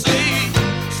 you see.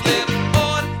 Slip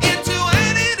on into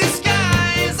any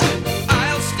disguise.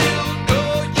 I'll still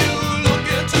know you. Look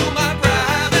into my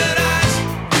private eyes.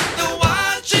 They're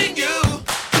watching you,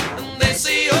 and they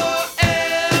see your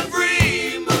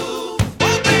every move.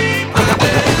 Oh, babe,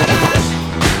 private eyes.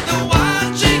 They're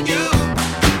watching you,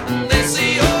 and they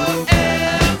see your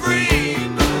every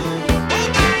move. Oh,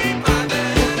 babe, private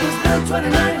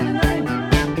eyes.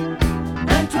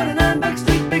 929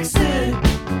 Backstreet Big City.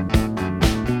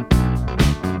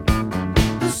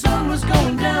 The sun was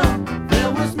going down.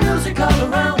 There was music all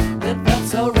around. That felt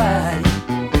so right.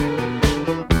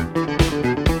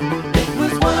 It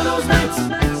was one of those nights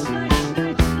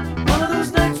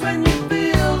when you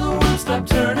feel the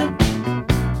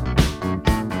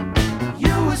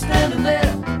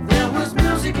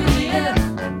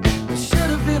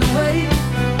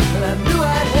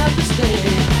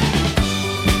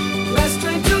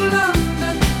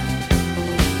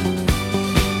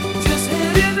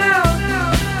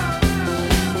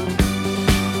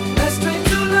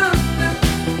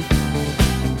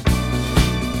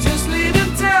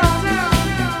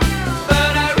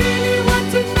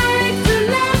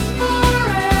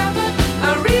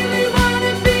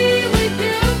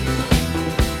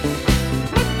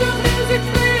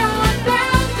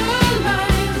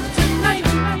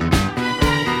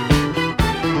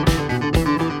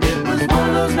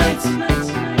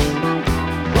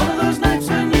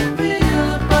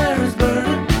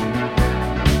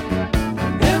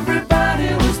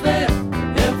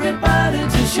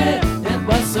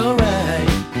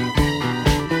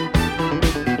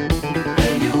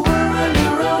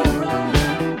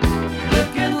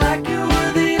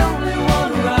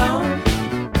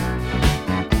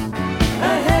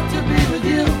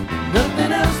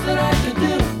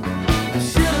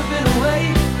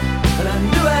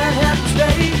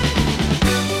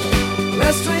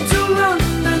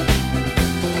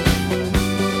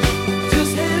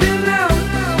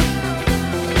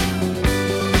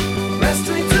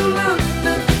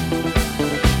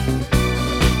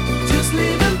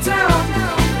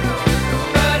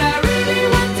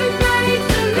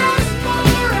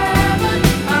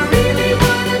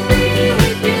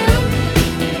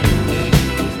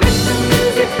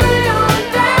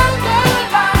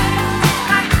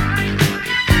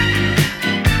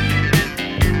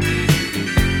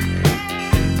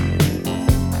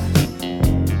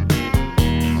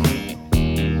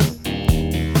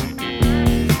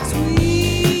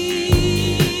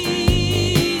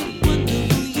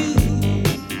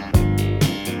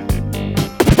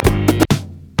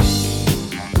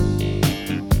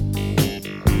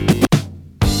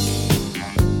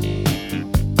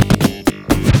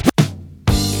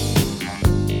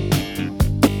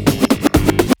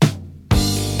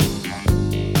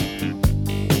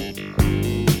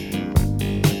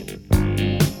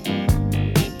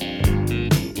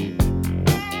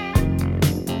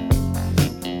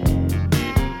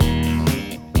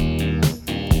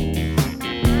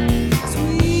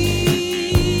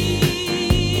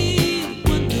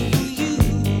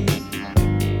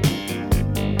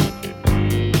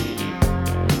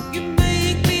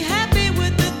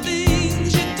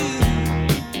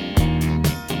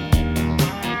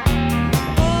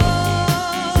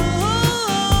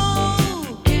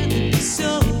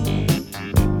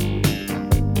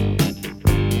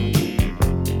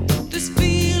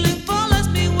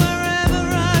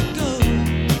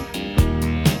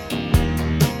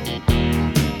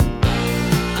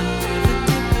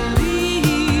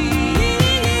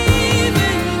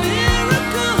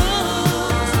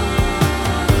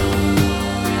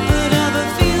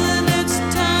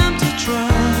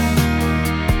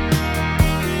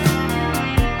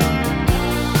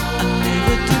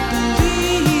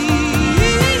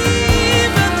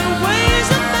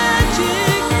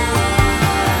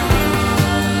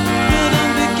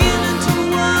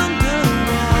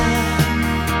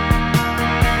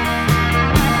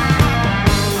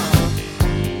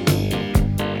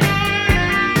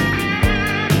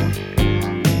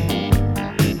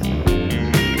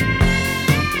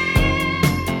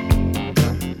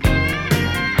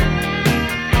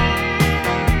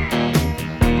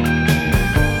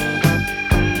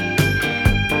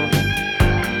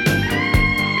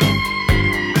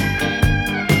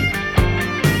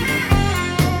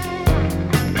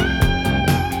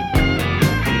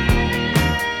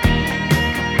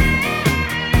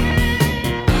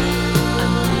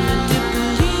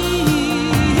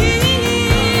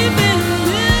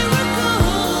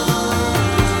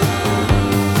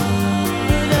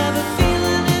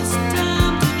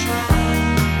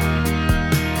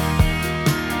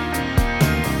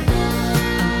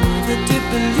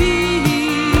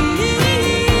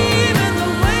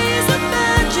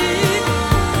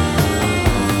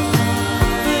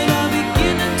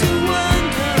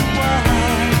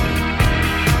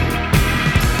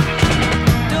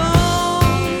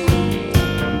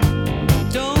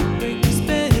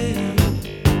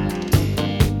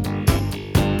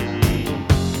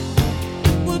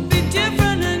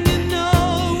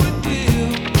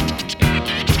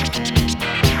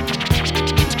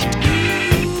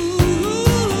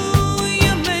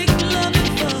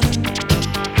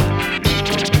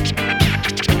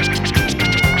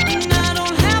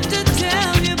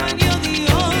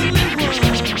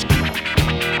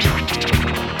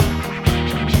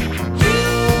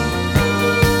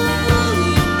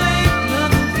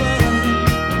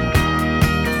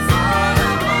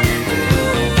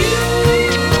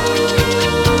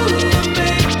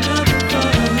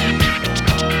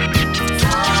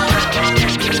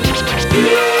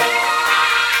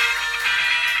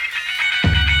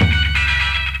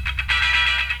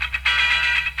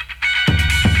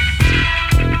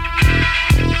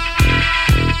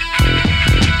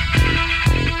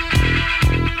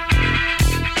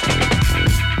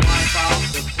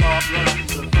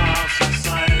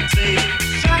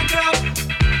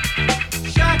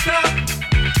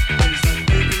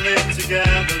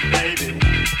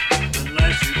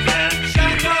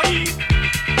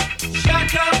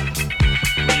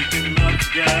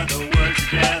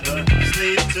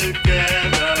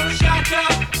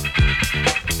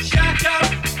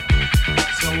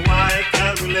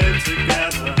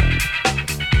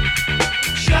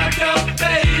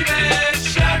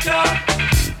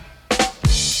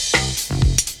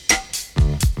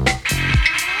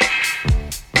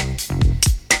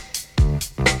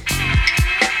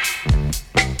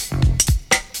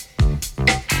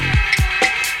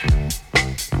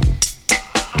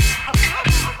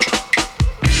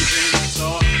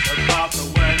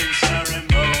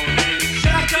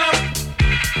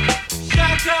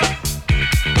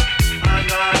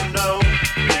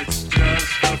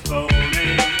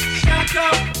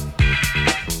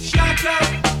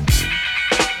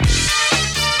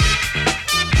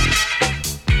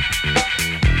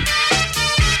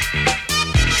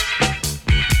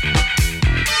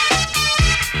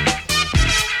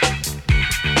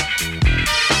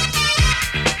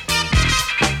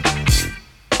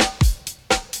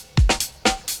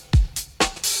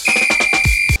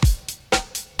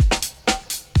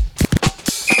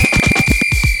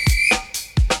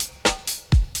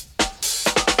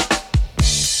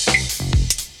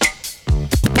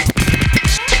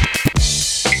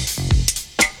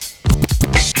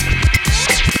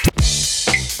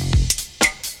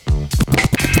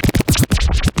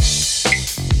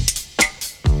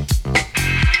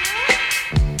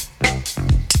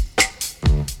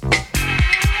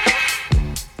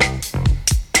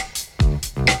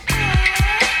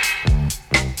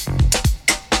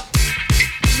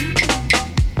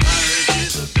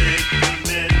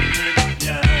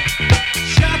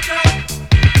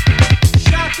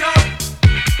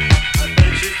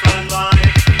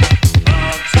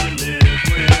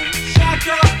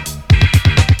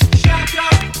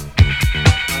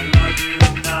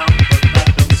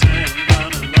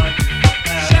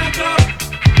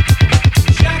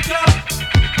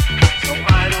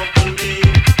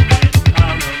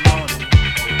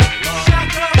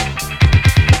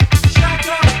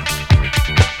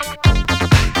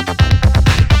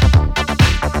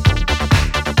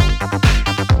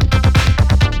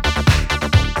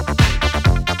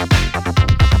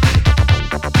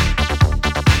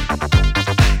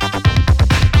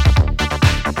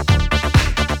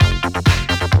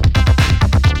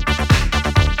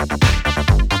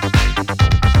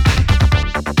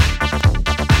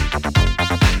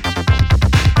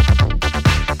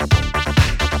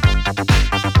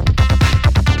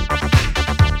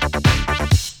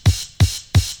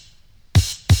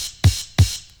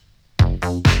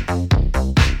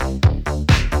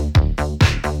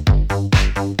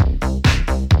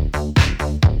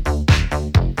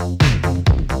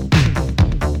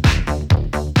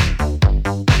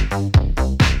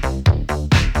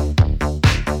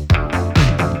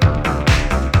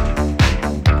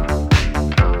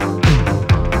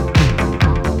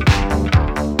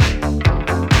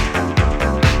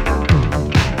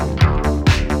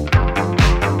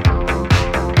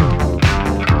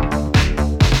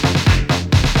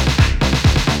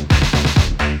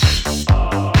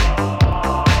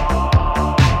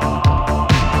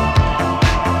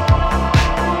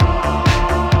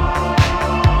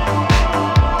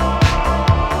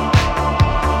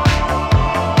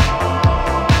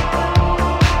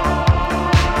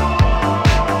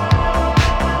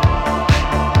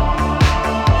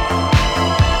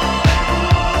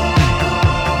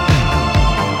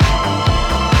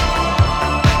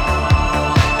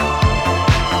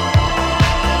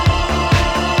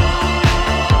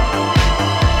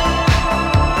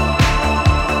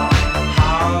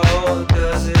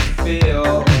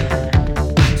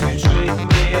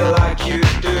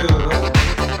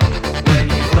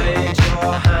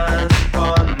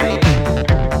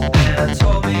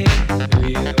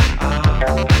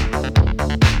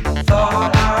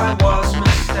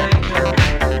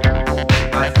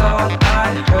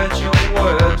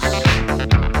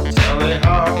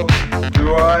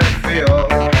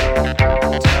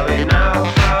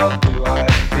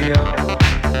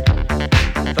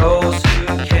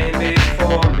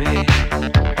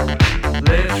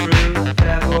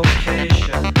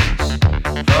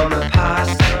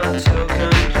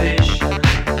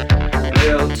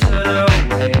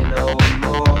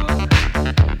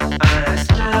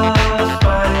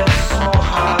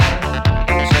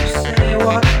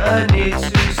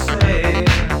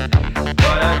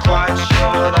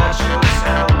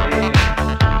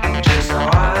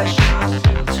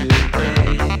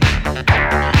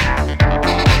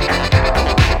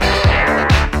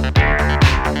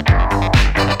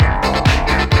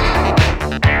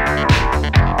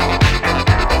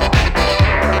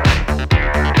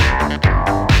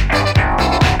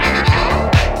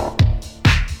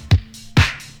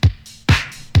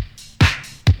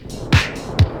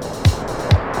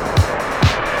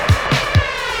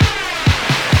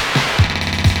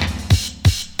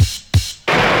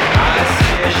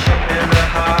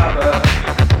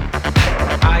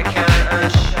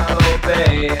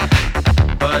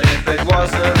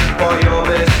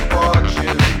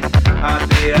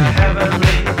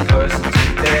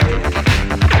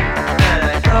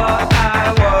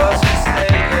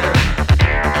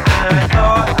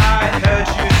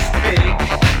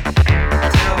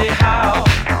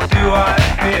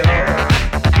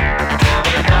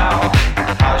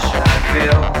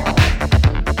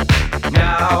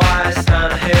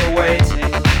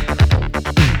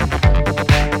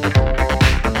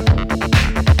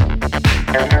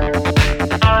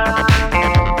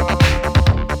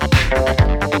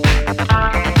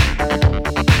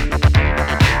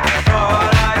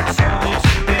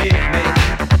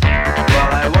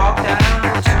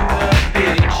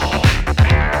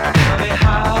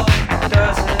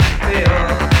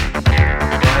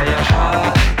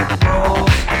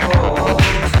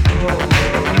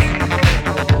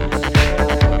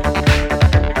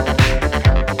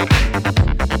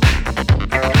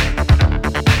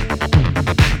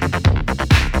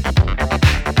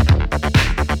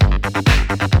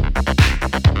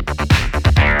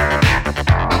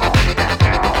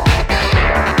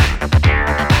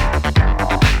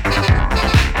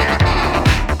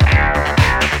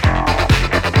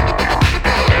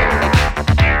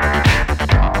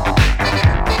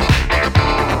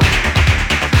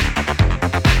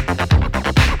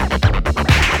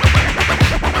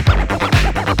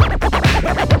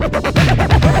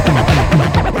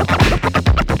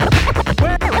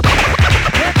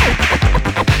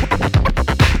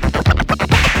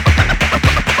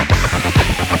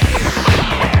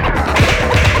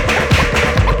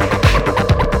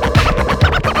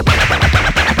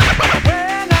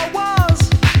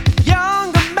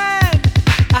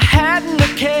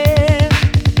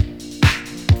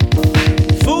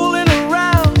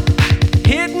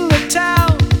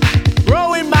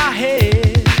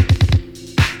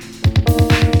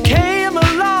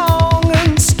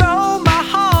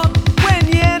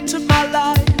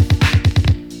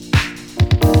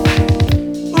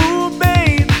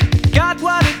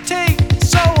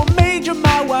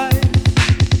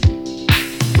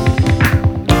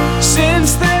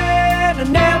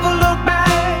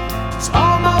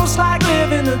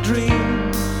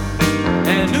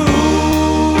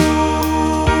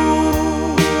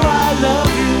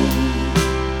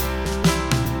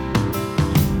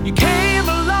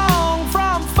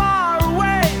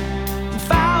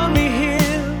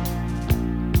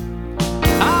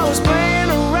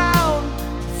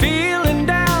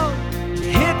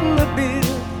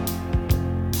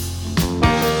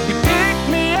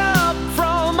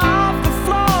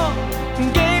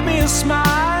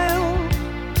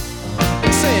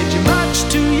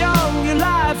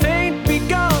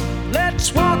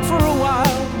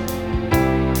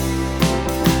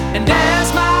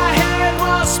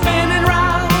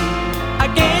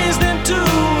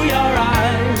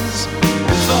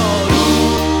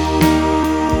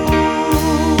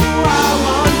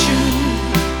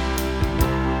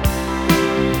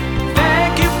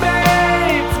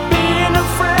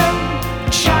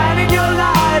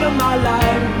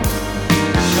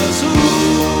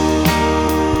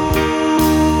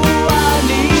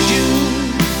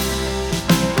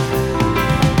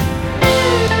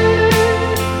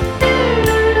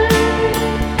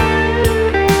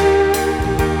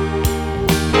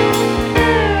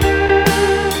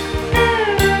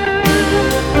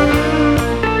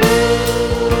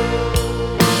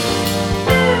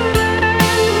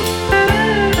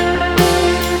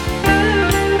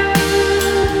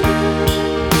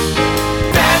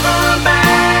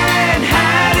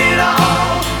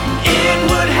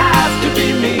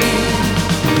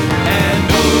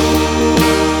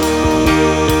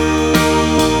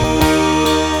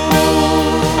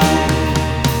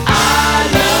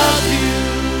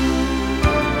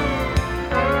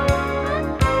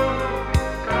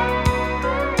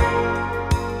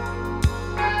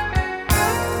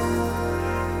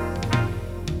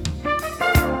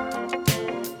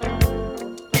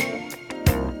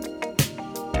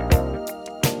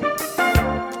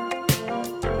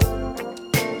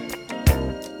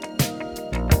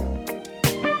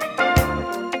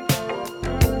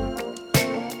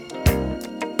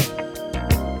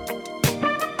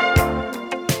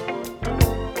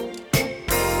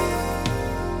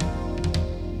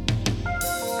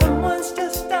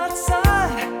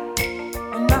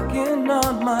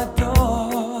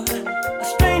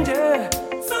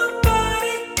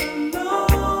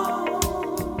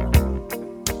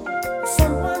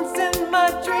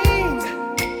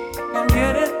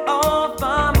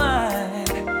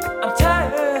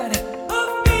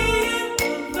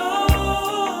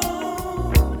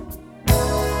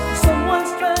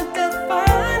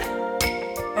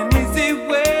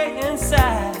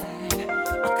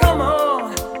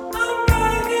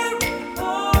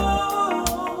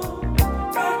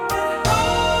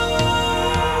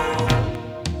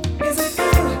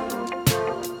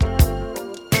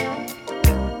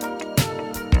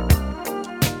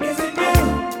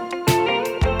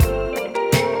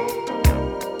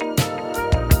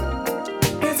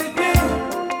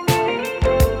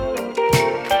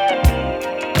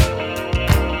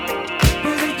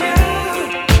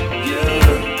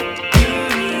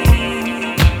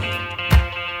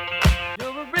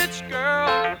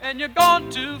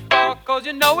 'cause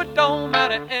you know it don't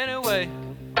matter anyway.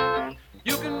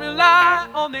 You can rely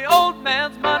on the old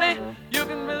man's money. You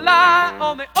can rely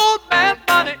on the old man's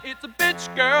money. It's a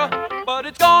bitch, girl, but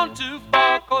it's gone too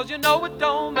far, 'cause you know it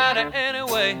don't matter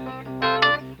anyway.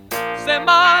 Say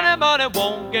money, money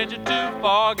won't get you too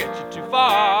far, get you too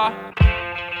far.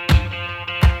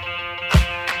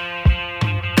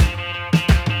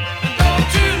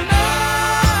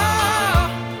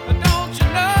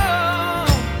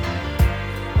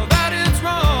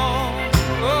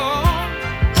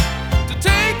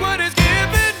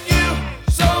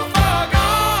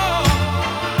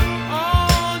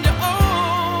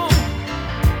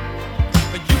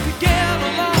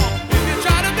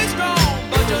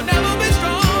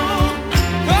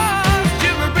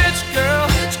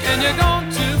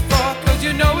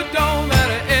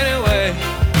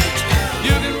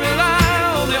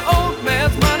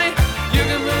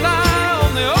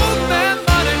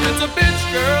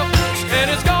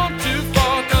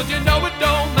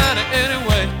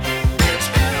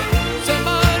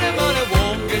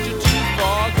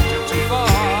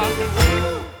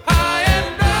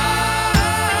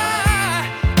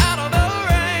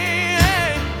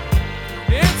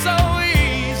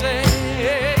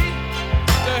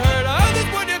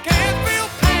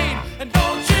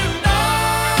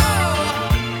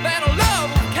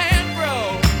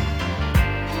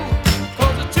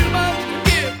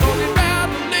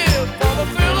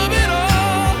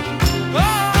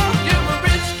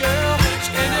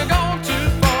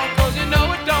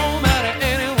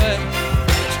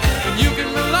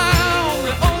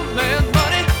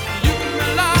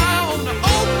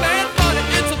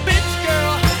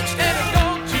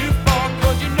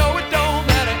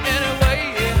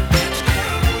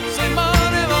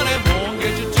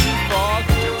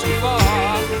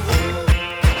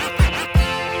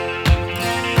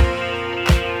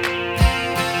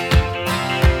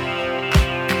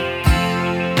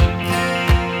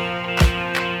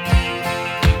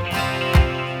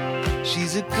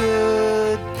 She's a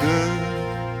good girl,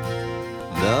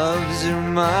 loves her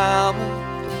mama,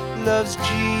 loves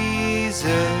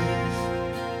Jesus,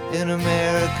 in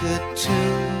America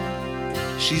too.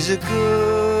 She's a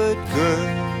good girl,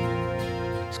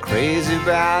 is crazy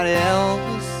about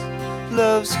Elvis,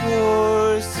 loves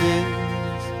horses,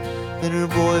 and her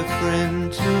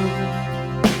boyfriend too.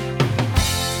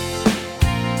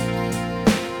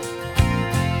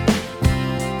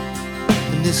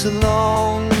 And it's a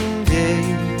long day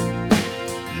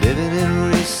living in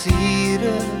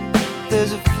Reseda.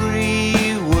 There's a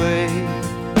freeway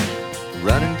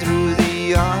running through the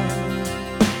yard,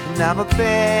 and I'm a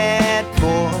bad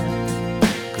boy,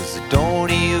 'cause I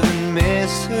don't even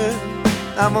miss her.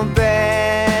 I'm a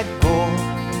bad boy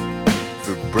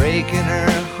for breaking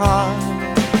her heart.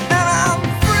 And I'm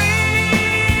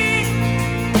free,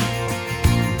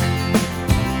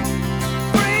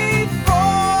 free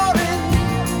falling.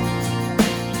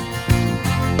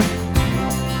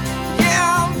 Yeah,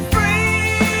 I'm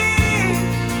free,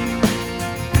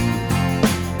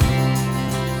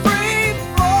 free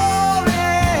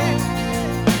falling.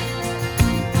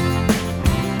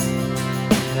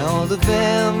 Now the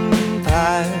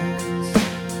vampires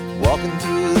walking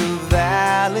through the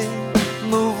valley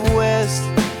move west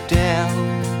down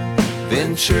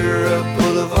Ventura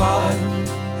Boulevard,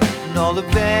 and all the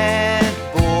bad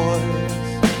boys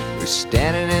are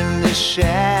standing in the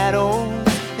shadows,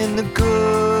 and the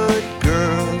good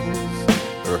girls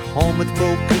are home with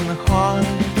broken hearts.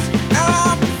 And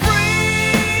I'm